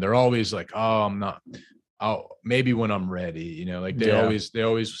lift-a-thon, they're always like, oh, maybe when I'm ready, like they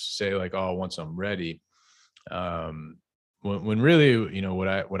always say like, oh, once I'm ready. When really,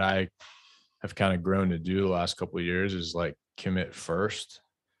 what I have kind of grown to do the last couple of years is like commit first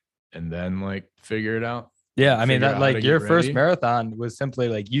and then like figure it out. Yeah. I mean, that like your first marathon was simply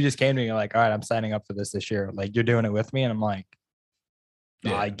like, you just came to me, you're like, all right, I'm signing up for this year. Like you're doing it with me. And I'm like,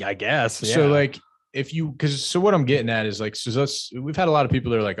 I guess. Yeah. So like, so what I'm getting at is like, so we've had a lot of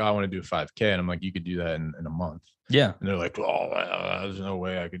people that are like, oh, I want to do a 5K. And I'm like, you could do that in a month. Yeah. And they're like, oh, there's no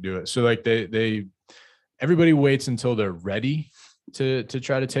way I could do it. So like everybody waits until they're ready to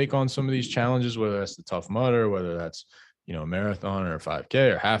try to take on some of these challenges, whether that's the Tough Mudder, whether that's, a marathon or a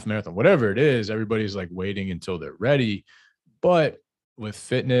 5K or half marathon, whatever it is, everybody's like waiting until they're ready. But with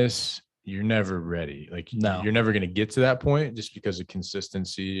fitness, you're never ready. Like you're never going to get to that point just because of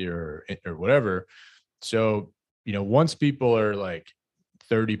consistency or whatever. So, once people are like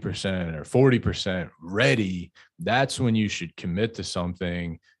 30% or 40% ready, that's when you should commit to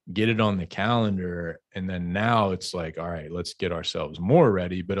something, get it on the calendar. And then now it's like, all right, let's get ourselves more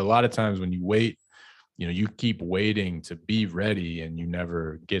ready. But a lot of times when you wait, you keep waiting to be ready and you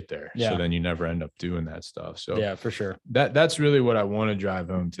never get there. Yeah. So then you never end up doing that stuff. So yeah, for sure. That's really what I want to drive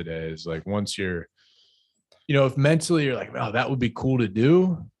home today is like, once you're, if mentally you're like, oh, that would be cool to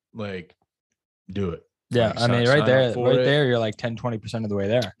do, like do it. Yeah. Like, I mean, right there, you're like 10, 20% of the way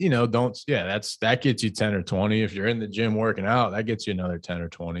there. That gets you 10 or 20. If you're in the gym working out, that gets you another 10 or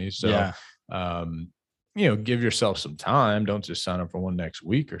 20. So, yeah. Give yourself some time. Don't just sign up for one next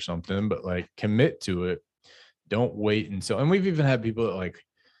week or something, but like commit to it. Don't wait until, and we've even had people that like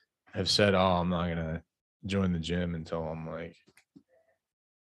have said, oh, I'm not going to join the gym until I'm like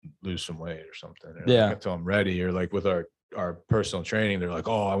lose some weight or something. Or yeah. Like, until I'm ready, or like with our personal training, they're like,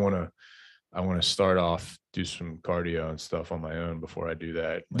 oh, I want to start off, do some cardio and stuff on my own before I do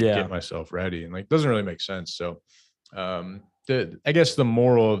that. Like, get myself ready. And like, doesn't really make sense. So, I guess the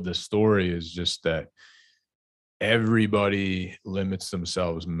moral of the story is just that everybody limits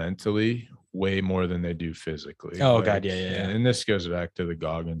themselves mentally way more than they do physically. Oh, God. Yeah. And this goes back to the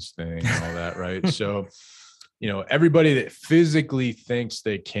Goggins thing and all that, right? So, everybody that physically thinks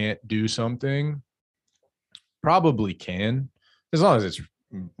they can't do something probably can, as long as it's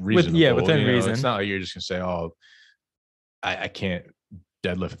reasonable. Within reason. It's not like you're just gonna say, oh, I can't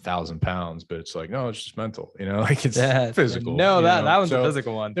deadlift 1,000 pounds, but it's like, no, it's just mental, like it's physical. No, that one's a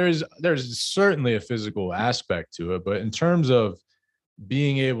physical one. There's certainly a physical aspect to it, but in terms of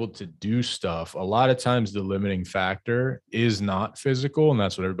being able to do stuff, a lot of times the limiting factor is not physical, and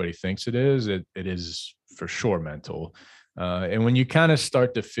that's what everybody thinks it is. It is for sure mental. And when you kind of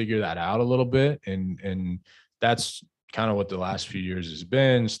start to figure that out a little bit, and that's kind of what the last few years has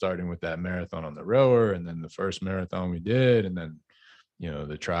been, starting with that marathon on the rower, and then the first marathon we did, and then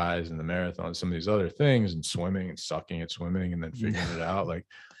the tries and the marathon, some of these other things, and swimming and sucking at swimming and then figuring it out. Like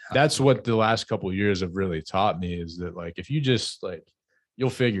that's what the last couple of years have really taught me, is that like, if you just like,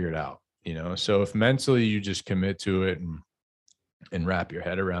 you'll figure it out, so if mentally you just commit to it and wrap your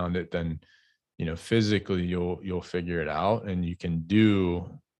head around it, then, physically you'll figure it out, and you can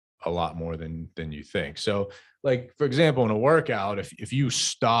do a lot more than you think. So like, for example, in a workout, if you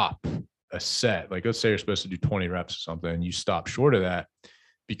stop a set, like let's say you're supposed to do 20 reps or something, and you stop short of that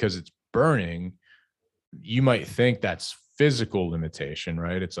because it's burning, you might think that's physical limitation,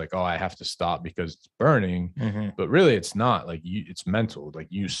 right? It's like, oh, I have to stop because it's burning. But really it's not. Like it's mental. Like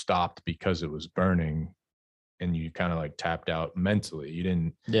you stopped because it was burning, and you kind of like tapped out mentally. You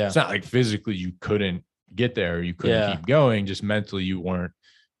didn't, it's not like physically you couldn't get there, or you couldn't keep going, just mentally you weren't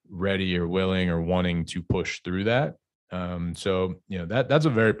ready or willing or wanting to push through that. So that's a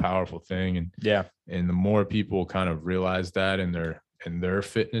very powerful thing. And the more people kind of realize that in their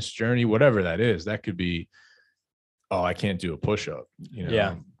fitness journey, whatever that is, that could be, oh, I can't do a push-up,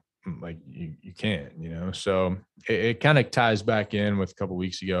 like you can't, so it kind of ties back in with a couple of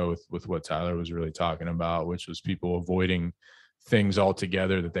weeks ago with what Tyler was really talking about, which was people avoiding things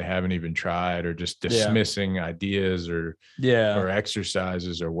altogether that they haven't even tried, or just dismissing ideas or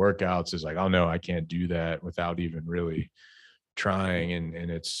exercises or workouts is like, oh no, I can't do that, without even really trying. And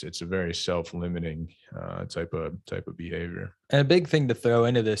it's a very self-limiting type of behavior. And a big thing to throw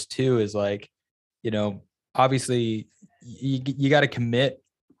into this too is like, obviously you got to commit,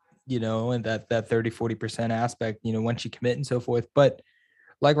 and that 30-40% aspect, once you commit and so forth. But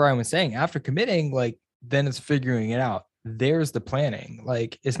like Ryan was saying, after committing, like then it's figuring it out. There's the planning.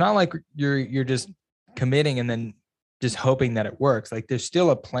 Like it's not like you're just committing and then just hoping that it works. Like there's still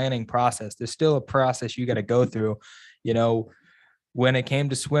a planning process. There's still a process you got to go through. When it came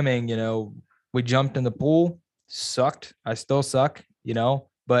to swimming, we jumped in the pool, sucked. I still suck,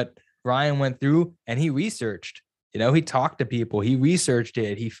 but Ryan went through and he researched. He talked to people, he researched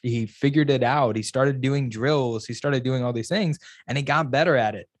it, he figured it out. He started doing drills, he started doing all these things, and he got better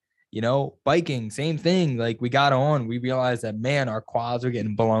at it. Biking, same thing. Like we got on, we realized that, man, our quads are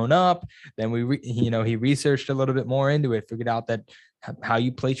getting blown up. Then he researched a little bit more into it, figured out that how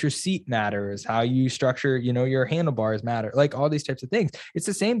you place your seat matters, how you structure, your handlebars matter, like all these types of things. It's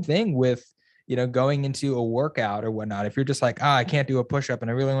the same thing with, going into a workout or whatnot. If you're just like, I can't do a push-up and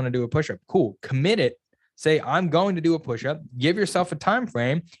I really want to do a push-up, cool, commit it. Say, I'm going to do a push-up, give yourself a time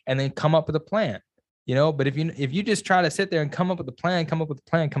frame, and then come up with a plan. But if you just try to sit there and come up with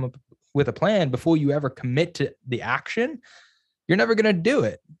a plan before you ever commit to the action, you're never going to do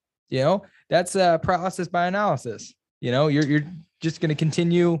it. That's paralysis by analysis. You're just going to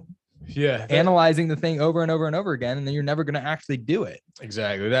continue analyzing the thing over and over and over again, and then you're never going to actually do it.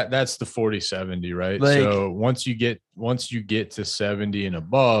 Exactly. That's the 40-70, right? Like, so once you get to 70 and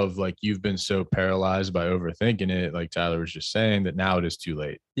above, like you've been so paralyzed by overthinking it, like Tyler was just saying, that now it is too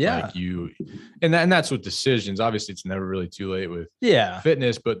late. Yeah. Like and that's with decisions. Obviously it's never really too late with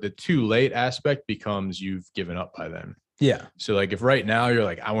fitness, but the too late aspect becomes you've given up by then. Yeah. So like if right now you're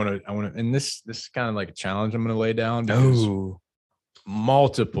like, I want to, and this is kind of like a challenge I'm going to lay down, because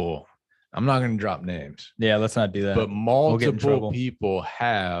multiple, I'm not going to drop names. Yeah, let's not do that. But multiple people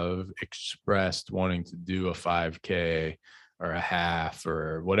have expressed wanting to do a 5K or a half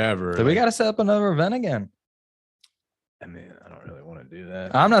or whatever. So we got to set up another event again. I mean, I don't really want to do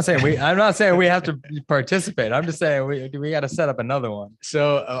that. I'm not saying we have to participate. I'm just saying we got to set up another one.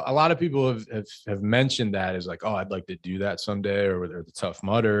 So a lot of people have mentioned that as like, oh, I'd like to do that someday, or the Tough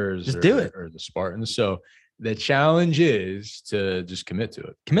Mudders, just do it, or the Spartans. So the challenge is to just commit to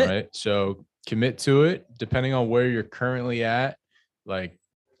it. Right? So commit to it, depending on where you're currently at. Like,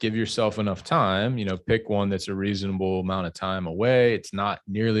 give yourself enough time, pick one that's a reasonable amount of time away. It's not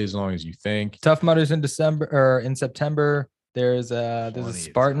nearly as long as you think. Tough Mudders in September. There's a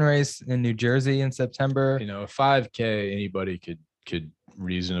Spartan race in New Jersey in September. A 5K, anybody could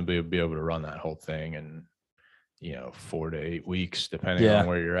reasonably be able to run that whole thing in, 4 to 8 weeks, depending on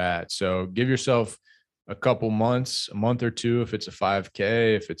where you're at. So give yourself a couple months, a month or two, if it's a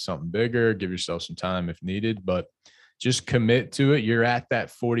 5K. If it's something bigger, give yourself some time if needed, but just commit to it. You're at that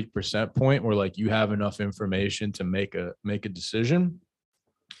 40% point where like you have enough information to make a decision,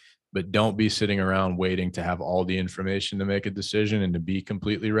 but don't be sitting around waiting to have all the information to make a decision and to be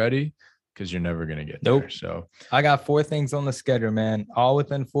completely ready, because you're never going to get there. So I got 4 things on the schedule, man, all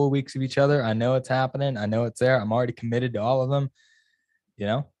within 4 weeks of each other. I know it's happening. I know it's there. I'm already committed to all of them.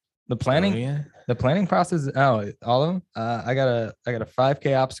 The planning, the planning process. All of them. I got a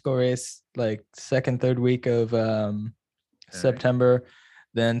 5K obstacle race, like second, third week of September,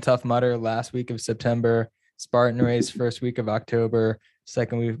 then Tough Mudder last week of September, Spartan race first week of October,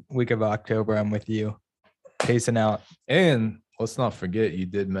 second week of October. I'm with you, pacing out. And let's not forget, you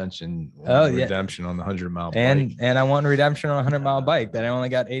did mention redemption on the 100-mile bike. And I won redemption on a 100-mile bike that I only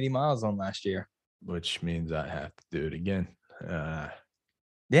got 80 miles on last year, which means I have to do it again.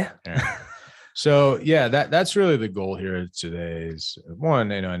 Yeah. So yeah, that's really the goal here today is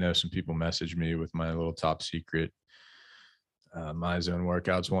one, I know some people messaged me with my little top secret my zone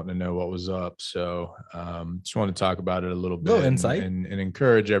workouts wanting to know what was up. So just want to talk about it a little bit insight. and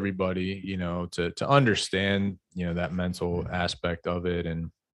encourage everybody, to understand, that mental aspect of it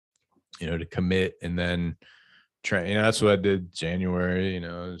and, to commit and then train. That's what I did January,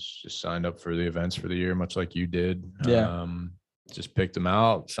 just signed up for the events for the year, much like you did. Yeah. Just picked them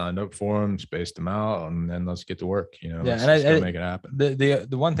out, signed up for them, spaced them out, and then let's get to work. Yeah, let's go make it happen. The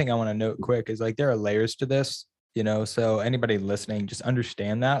one thing I want to note quick is like there are layers to this, so anybody listening, just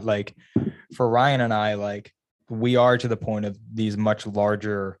understand that. Like for Ryan and I, like we are to the point of these much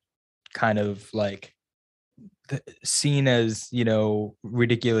larger kind of like seen as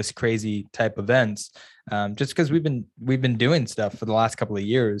ridiculous, crazy type events, just because we've been doing stuff for the last couple of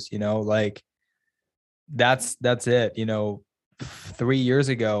years, like that's it. 3 years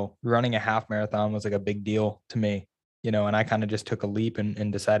ago, running a half marathon was like a big deal to me, and I kind of just took a leap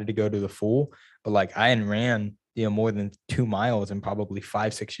and decided to go to the full. But like I hadn't ran, more than 2 miles in probably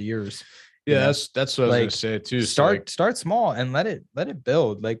 5-6 years. Yeah, that's what I was gonna say too. Start small and let it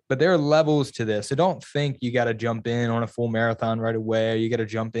build. Like, but there are levels to this. So don't think you got to jump in on a full marathon right away. Or you got to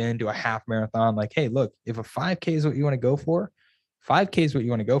jump into a half marathon. Like, hey, look, if a 5K is what you want to go for, 5K is what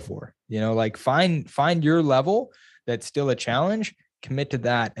you want to go for. Like find your level that's still a challenge, commit to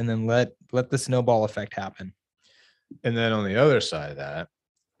that, and then let the snowball effect happen. And then on the other side of that,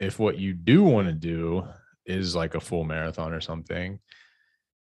 if what you do want to do is like a full marathon or something,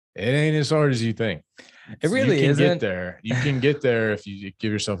 it ain't as hard as you think. It really isn't. You can get there if you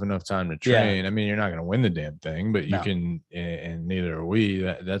give yourself enough time to train. Yeah. I mean, you're not going to win the damn thing, but you can, and neither are we.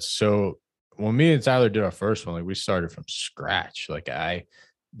 That's so. When me and Tyler did our first one, like we started from scratch. Like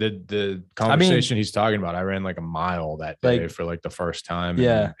the conversation he's talking about, I ran like a mile that day for like the first time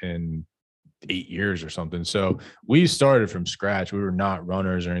in 8 years or something. So we started from scratch. We were not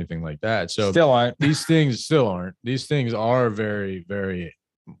runners or anything like that. So still aren't. These things are very, very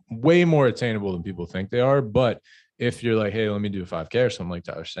way more attainable than people think they are. But if you're like, hey, let me do a 5K or something like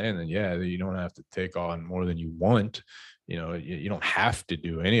that, saying, then you don't have to take on more than you want. You don't have to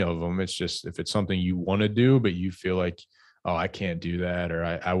do any of them. It's just if it's something you want to do, but you feel like, oh, I can't do that, or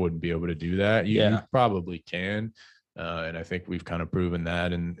I wouldn't be able to do that. You probably can. And I think we've kind of proven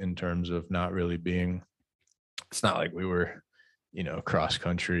that in terms of not really being, it's not like we were, cross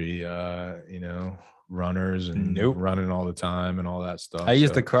country, runners and running all the time and all that stuff. I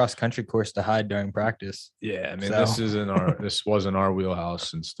used the cross country course to hide during practice. Yeah. I mean, this wasn't our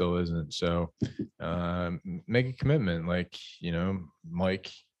wheelhouse and still isn't. So make a commitment, like, Mike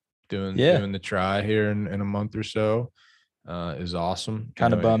doing the try here in a month or so is awesome.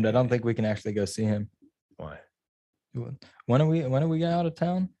 Kind of bummed. I don't think we can actually go see him. Why? When are we out of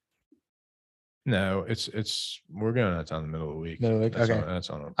town? No, we're going out of town in the middle of the week. Okay.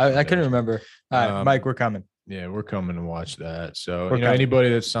 That's on. I couldn't remember. All right, Mike, we're coming. Yeah, we're coming to watch that. So anybody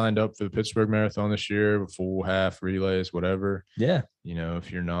that signed up for the Pittsburgh Marathon this year, full, half, relays, whatever. Yeah.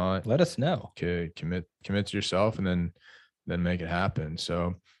 If you're not, let us know. Okay, commit to yourself and then make it happen.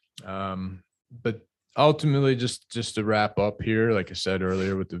 So, but ultimately, just to wrap up here, like I said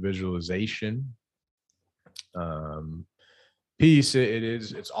earlier, with the visualization piece,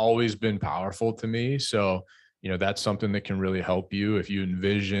 it's always been powerful to me. So, that's something that can really help you if you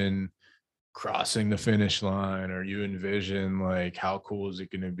envision crossing the finish line, or you envision like how cool is it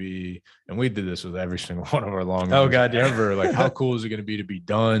going to be. And we did this with every single one of our long runs ever. Like, how cool is it going to be to be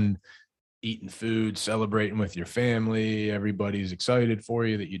done eating food, celebrating with your family, everybody's excited for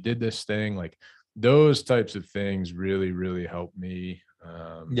you that you did this thing. Like, those types of things really, really help me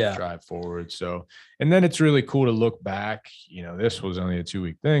drive forward. So, and then it's really cool to look back. This was only a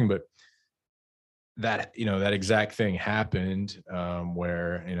 2-week thing, but that exact thing happened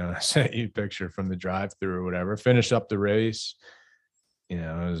where I sent you a picture from the drive-through or whatever, finished up the race. It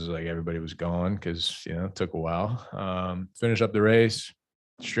was like everybody was gone because it took a while. Finished up the race,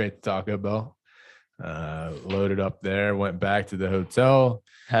 straight to Taco Bell, loaded up there, went back to the hotel.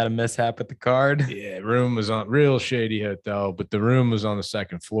 Had a mishap with the card. Yeah, room was on real shady hotel, but the room was on the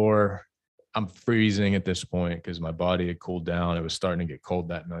second floor. I'm freezing at this point because my body had cooled down. It was starting to get cold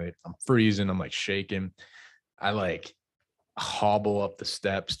that night. I'm freezing. I'm like shaking. I like hobble up the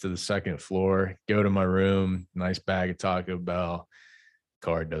steps to the second floor, go to my room, nice bag of Taco Bell.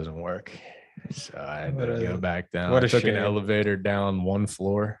 Card doesn't work. So I had to go back down. I took an elevator down one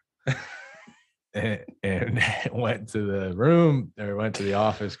floor. and went to the room, or went to the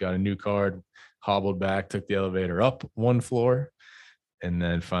office, got a new card, hobbled back, took the elevator up one floor, and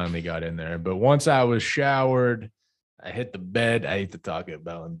then finally got in there. But once I was showered, I hit the bed. I ate the Taco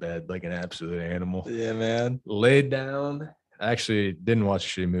Bell in bed like an absolute animal. Yeah, man. Laid down. I actually didn't watch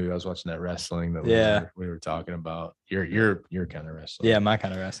a shitty movie. I was watching that wrestling that we were talking about. Your kind of wrestling. Yeah, my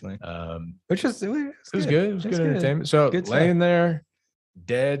kind of wrestling. Which was it was good. It was good entertainment. So good laying there,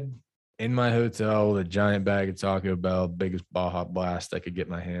 dead in my hotel with a giant bag of Taco Bell, biggest Baja Blast I could get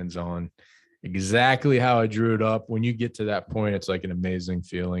my hands on. Exactly how I drew it up. When you get to that point, it's like an amazing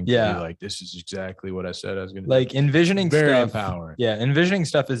feeling. Yeah. To be like, this is exactly what I said I was going to like do. envisioning Very stuff. empowering. Yeah. Envisioning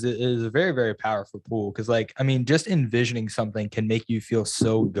stuff is a very, very powerful tool. Cause like, I mean, just envisioning something can make you feel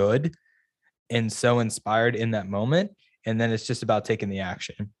so good and so inspired in that moment. And then it's just about taking the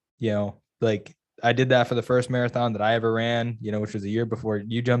action, like I did that for the first marathon that I ever ran, which was a year before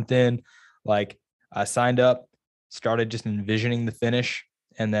you jumped in. Like I signed up, started just envisioning the finish.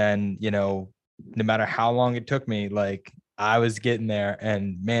 And then, no matter how long it took me, like I was getting there,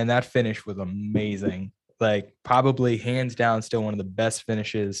 and man, that finish was amazing. Like probably hands down, still one of the best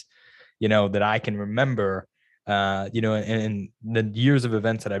finishes, that I can remember, in the years of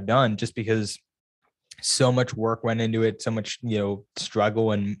events that I've done, just because so much work went into it, so much,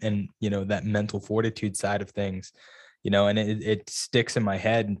 struggle and, that mental fortitude side of things, and it sticks in my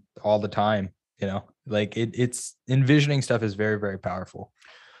head all the time, like it's envisioning stuff is very, very powerful.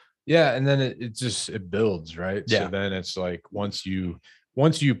 Yeah. And then it builds, right? Yeah. So then it's like, once you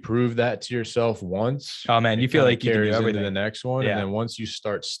prove that to yourself once, oh man, you feel like you can do everything. Into the next one. Yeah. And then once you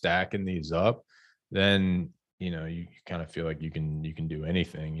start stacking these up, then, you kind of feel like you can do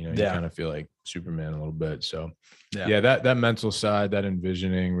anything, you kind of feel like Superman a little bit. So yeah, that mental side, that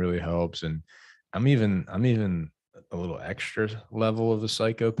envisioning really helps. And I'm even a little extra level of a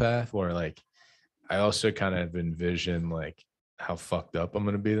psychopath where like, I also kind of envision like how fucked up I'm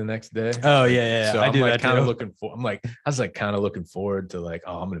gonna be the next day. Oh yeah. So I I'm do like that kind of too. looking for. I was like kind of looking forward to like,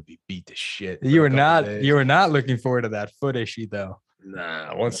 oh, I'm gonna be beat to shit. You were not looking forward to that foot issue though.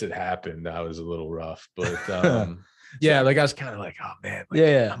 Nah, once it happened, that was a little rough. But yeah, like I was kind of like, oh man,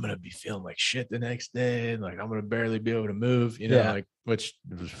 like, I'm gonna be feeling like shit the next day, and like I'm gonna barely be able to move, like which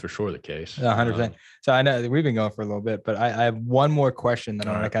was for sure the case. 100%. So I know we've been going for a little bit, but I have one more question that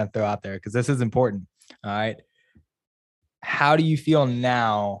I want to kind of throw out there because this is important. All right. How do you feel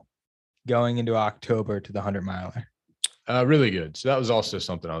now going into October to the 100 miler? Really good. So that was also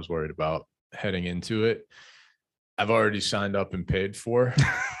something I was worried about heading into it. I've already signed up and paid for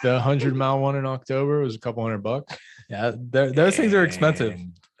the 100-mile one in October. It was a couple $100. Yeah, those things are expensive.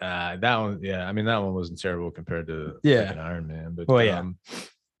 That one, yeah. I mean, that one wasn't terrible compared to an Ironman, but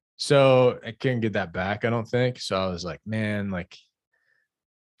so I couldn't get that back, I don't think. So I was like, man, like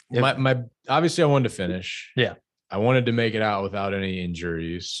my obviously I wanted to finish. Yeah. I wanted to make it out without any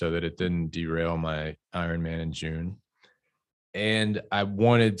injuries so that it didn't derail my Ironman in June. And I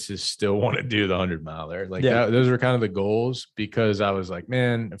wanted to still want to do the 100-miler. Like those were kind of the goals, because I was like,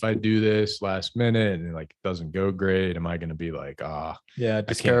 man, if I do this last minute and like it doesn't go great, am I going to be like, discouraged,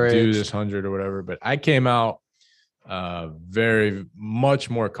 I can't do this 100 or whatever. But I came out very much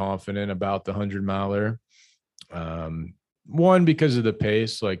more confident about the 100-miler. One, because of the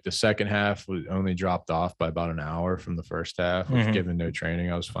pace, like the second half was only dropped off by about an hour from the first half, which given no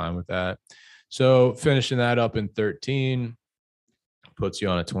training, I was fine with that. So finishing that up in 13 puts you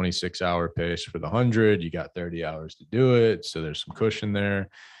on a 26-hour pace for the 100. You got 30 hours to do it. So there's some cushion there.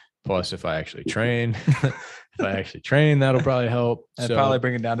 Plus, if I actually train, that'll probably help. And probably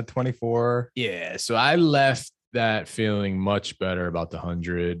bring it down to 24. Yeah. So I left that feeling much better about the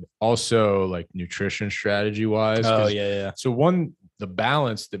 100. Also, like nutrition strategy wise. Oh yeah. So the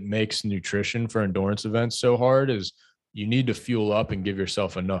balance that makes nutrition for endurance events so hard is you need to fuel up and give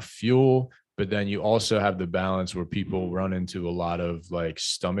yourself enough fuel, but then you also have the balance where people run into a lot of like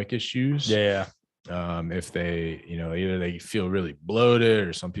stomach issues. Yeah. If they, either they feel really bloated,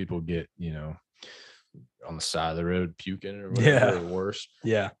 or some people get, on the side of the road puking or whatever, or worse.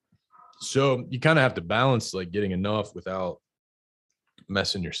 Yeah. So you kind of have to balance like getting enough without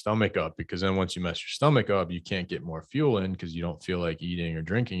messing your stomach up, because then once you mess your stomach up, you can't get more fuel in because you don't feel like eating or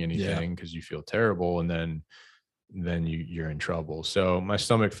drinking anything because you feel terrible, and then you're in trouble. So my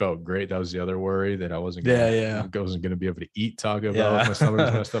stomach felt great. That was the other worry, that I wasn't going to be able to eat Taco Bell if my stomach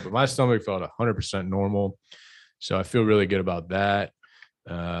was messed up. But my stomach felt 100% normal. So I feel really good about that.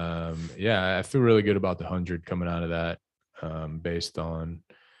 I feel really good about the 100 coming out of that, based on,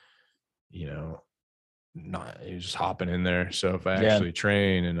 not just hopping in there. So if I actually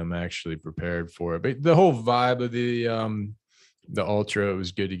train and I'm actually prepared for it, but the whole vibe of the ultra, it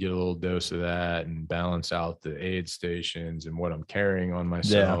was good to get a little dose of that and balance out the aid stations and what I'm carrying on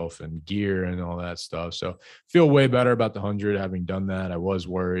myself and gear and all that stuff. So feel way better about the 100 having done that. I was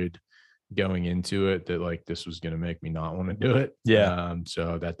worried going into it that like this was going to make me not want to do it. Yeah.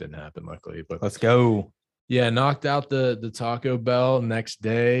 So that didn't happen, luckily. But let's go. Yeah, knocked out the Taco Bell next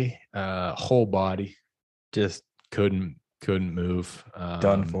day. Whole body, just couldn't move.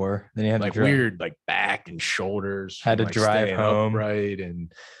 Done for. Then you had like to drive. weird, like back and shoulders. Had to drive home. Right,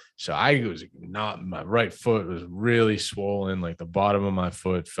 and so I was not. My right foot was really swollen. Like the bottom of my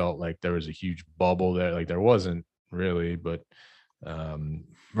foot felt like there was a huge bubble there. Like there wasn't really, but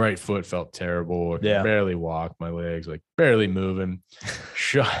right foot felt terrible. I could barely walk. My legs like barely moving.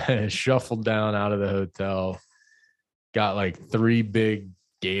 Shuffled down out of the hotel. Got like 3 big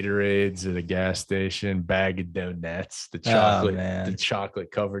Gatorades at a gas station, bag of donuts, the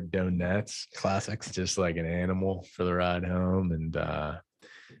chocolate covered donuts, classics, just like an animal for the ride home. And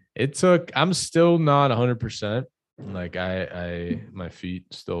I'm still not 100%. Like my feet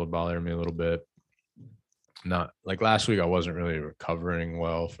still bother me a little bit. Not like last week, I wasn't really recovering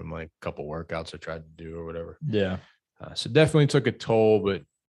well from like a couple workouts I tried to do or whatever. Yeah. So definitely took a toll, but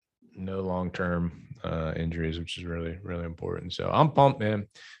no long-term injuries, which is really, really important. So I'm pumped, man.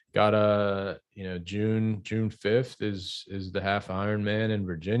 Got June 5th is the half Ironman in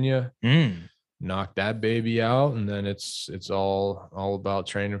Virginia. Knock that baby out, and then it's all about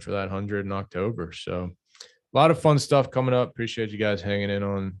training for that 100 in October. So a lot of fun stuff coming up. Appreciate you guys hanging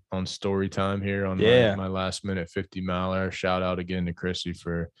in on story time here on my last minute 50 miler. Shout out again to Chrissy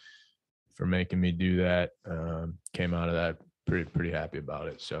for making me do that. Came out of that pretty happy about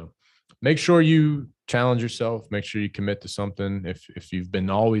it. So make sure you challenge yourself. Make sure you commit to something. If you've been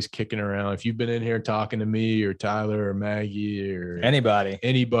always kicking around, if you've been in here talking to me or Tyler or Maggie or anybody,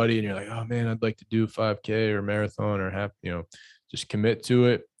 and you're like, oh man, I'd like to do 5K or marathon or just commit to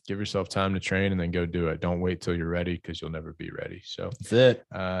it. Give yourself time to train and then go do it. Don't wait till you're ready, because you'll never be ready. So that's it.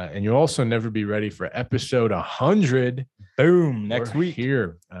 And you'll also never be ready for episode 100. Boom. Next week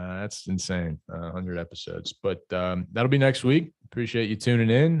here. That's insane. 100 episodes, but that'll be next week. Appreciate you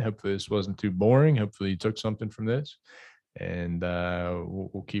tuning in. Hopefully this wasn't too boring. Hopefully you took something from this, and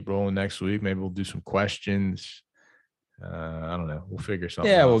we'll keep rolling next week. Maybe we'll do some questions. I don't know. We'll figure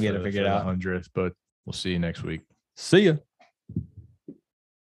something out. We'll get it figured out. 100th, but we'll see you next week. See ya.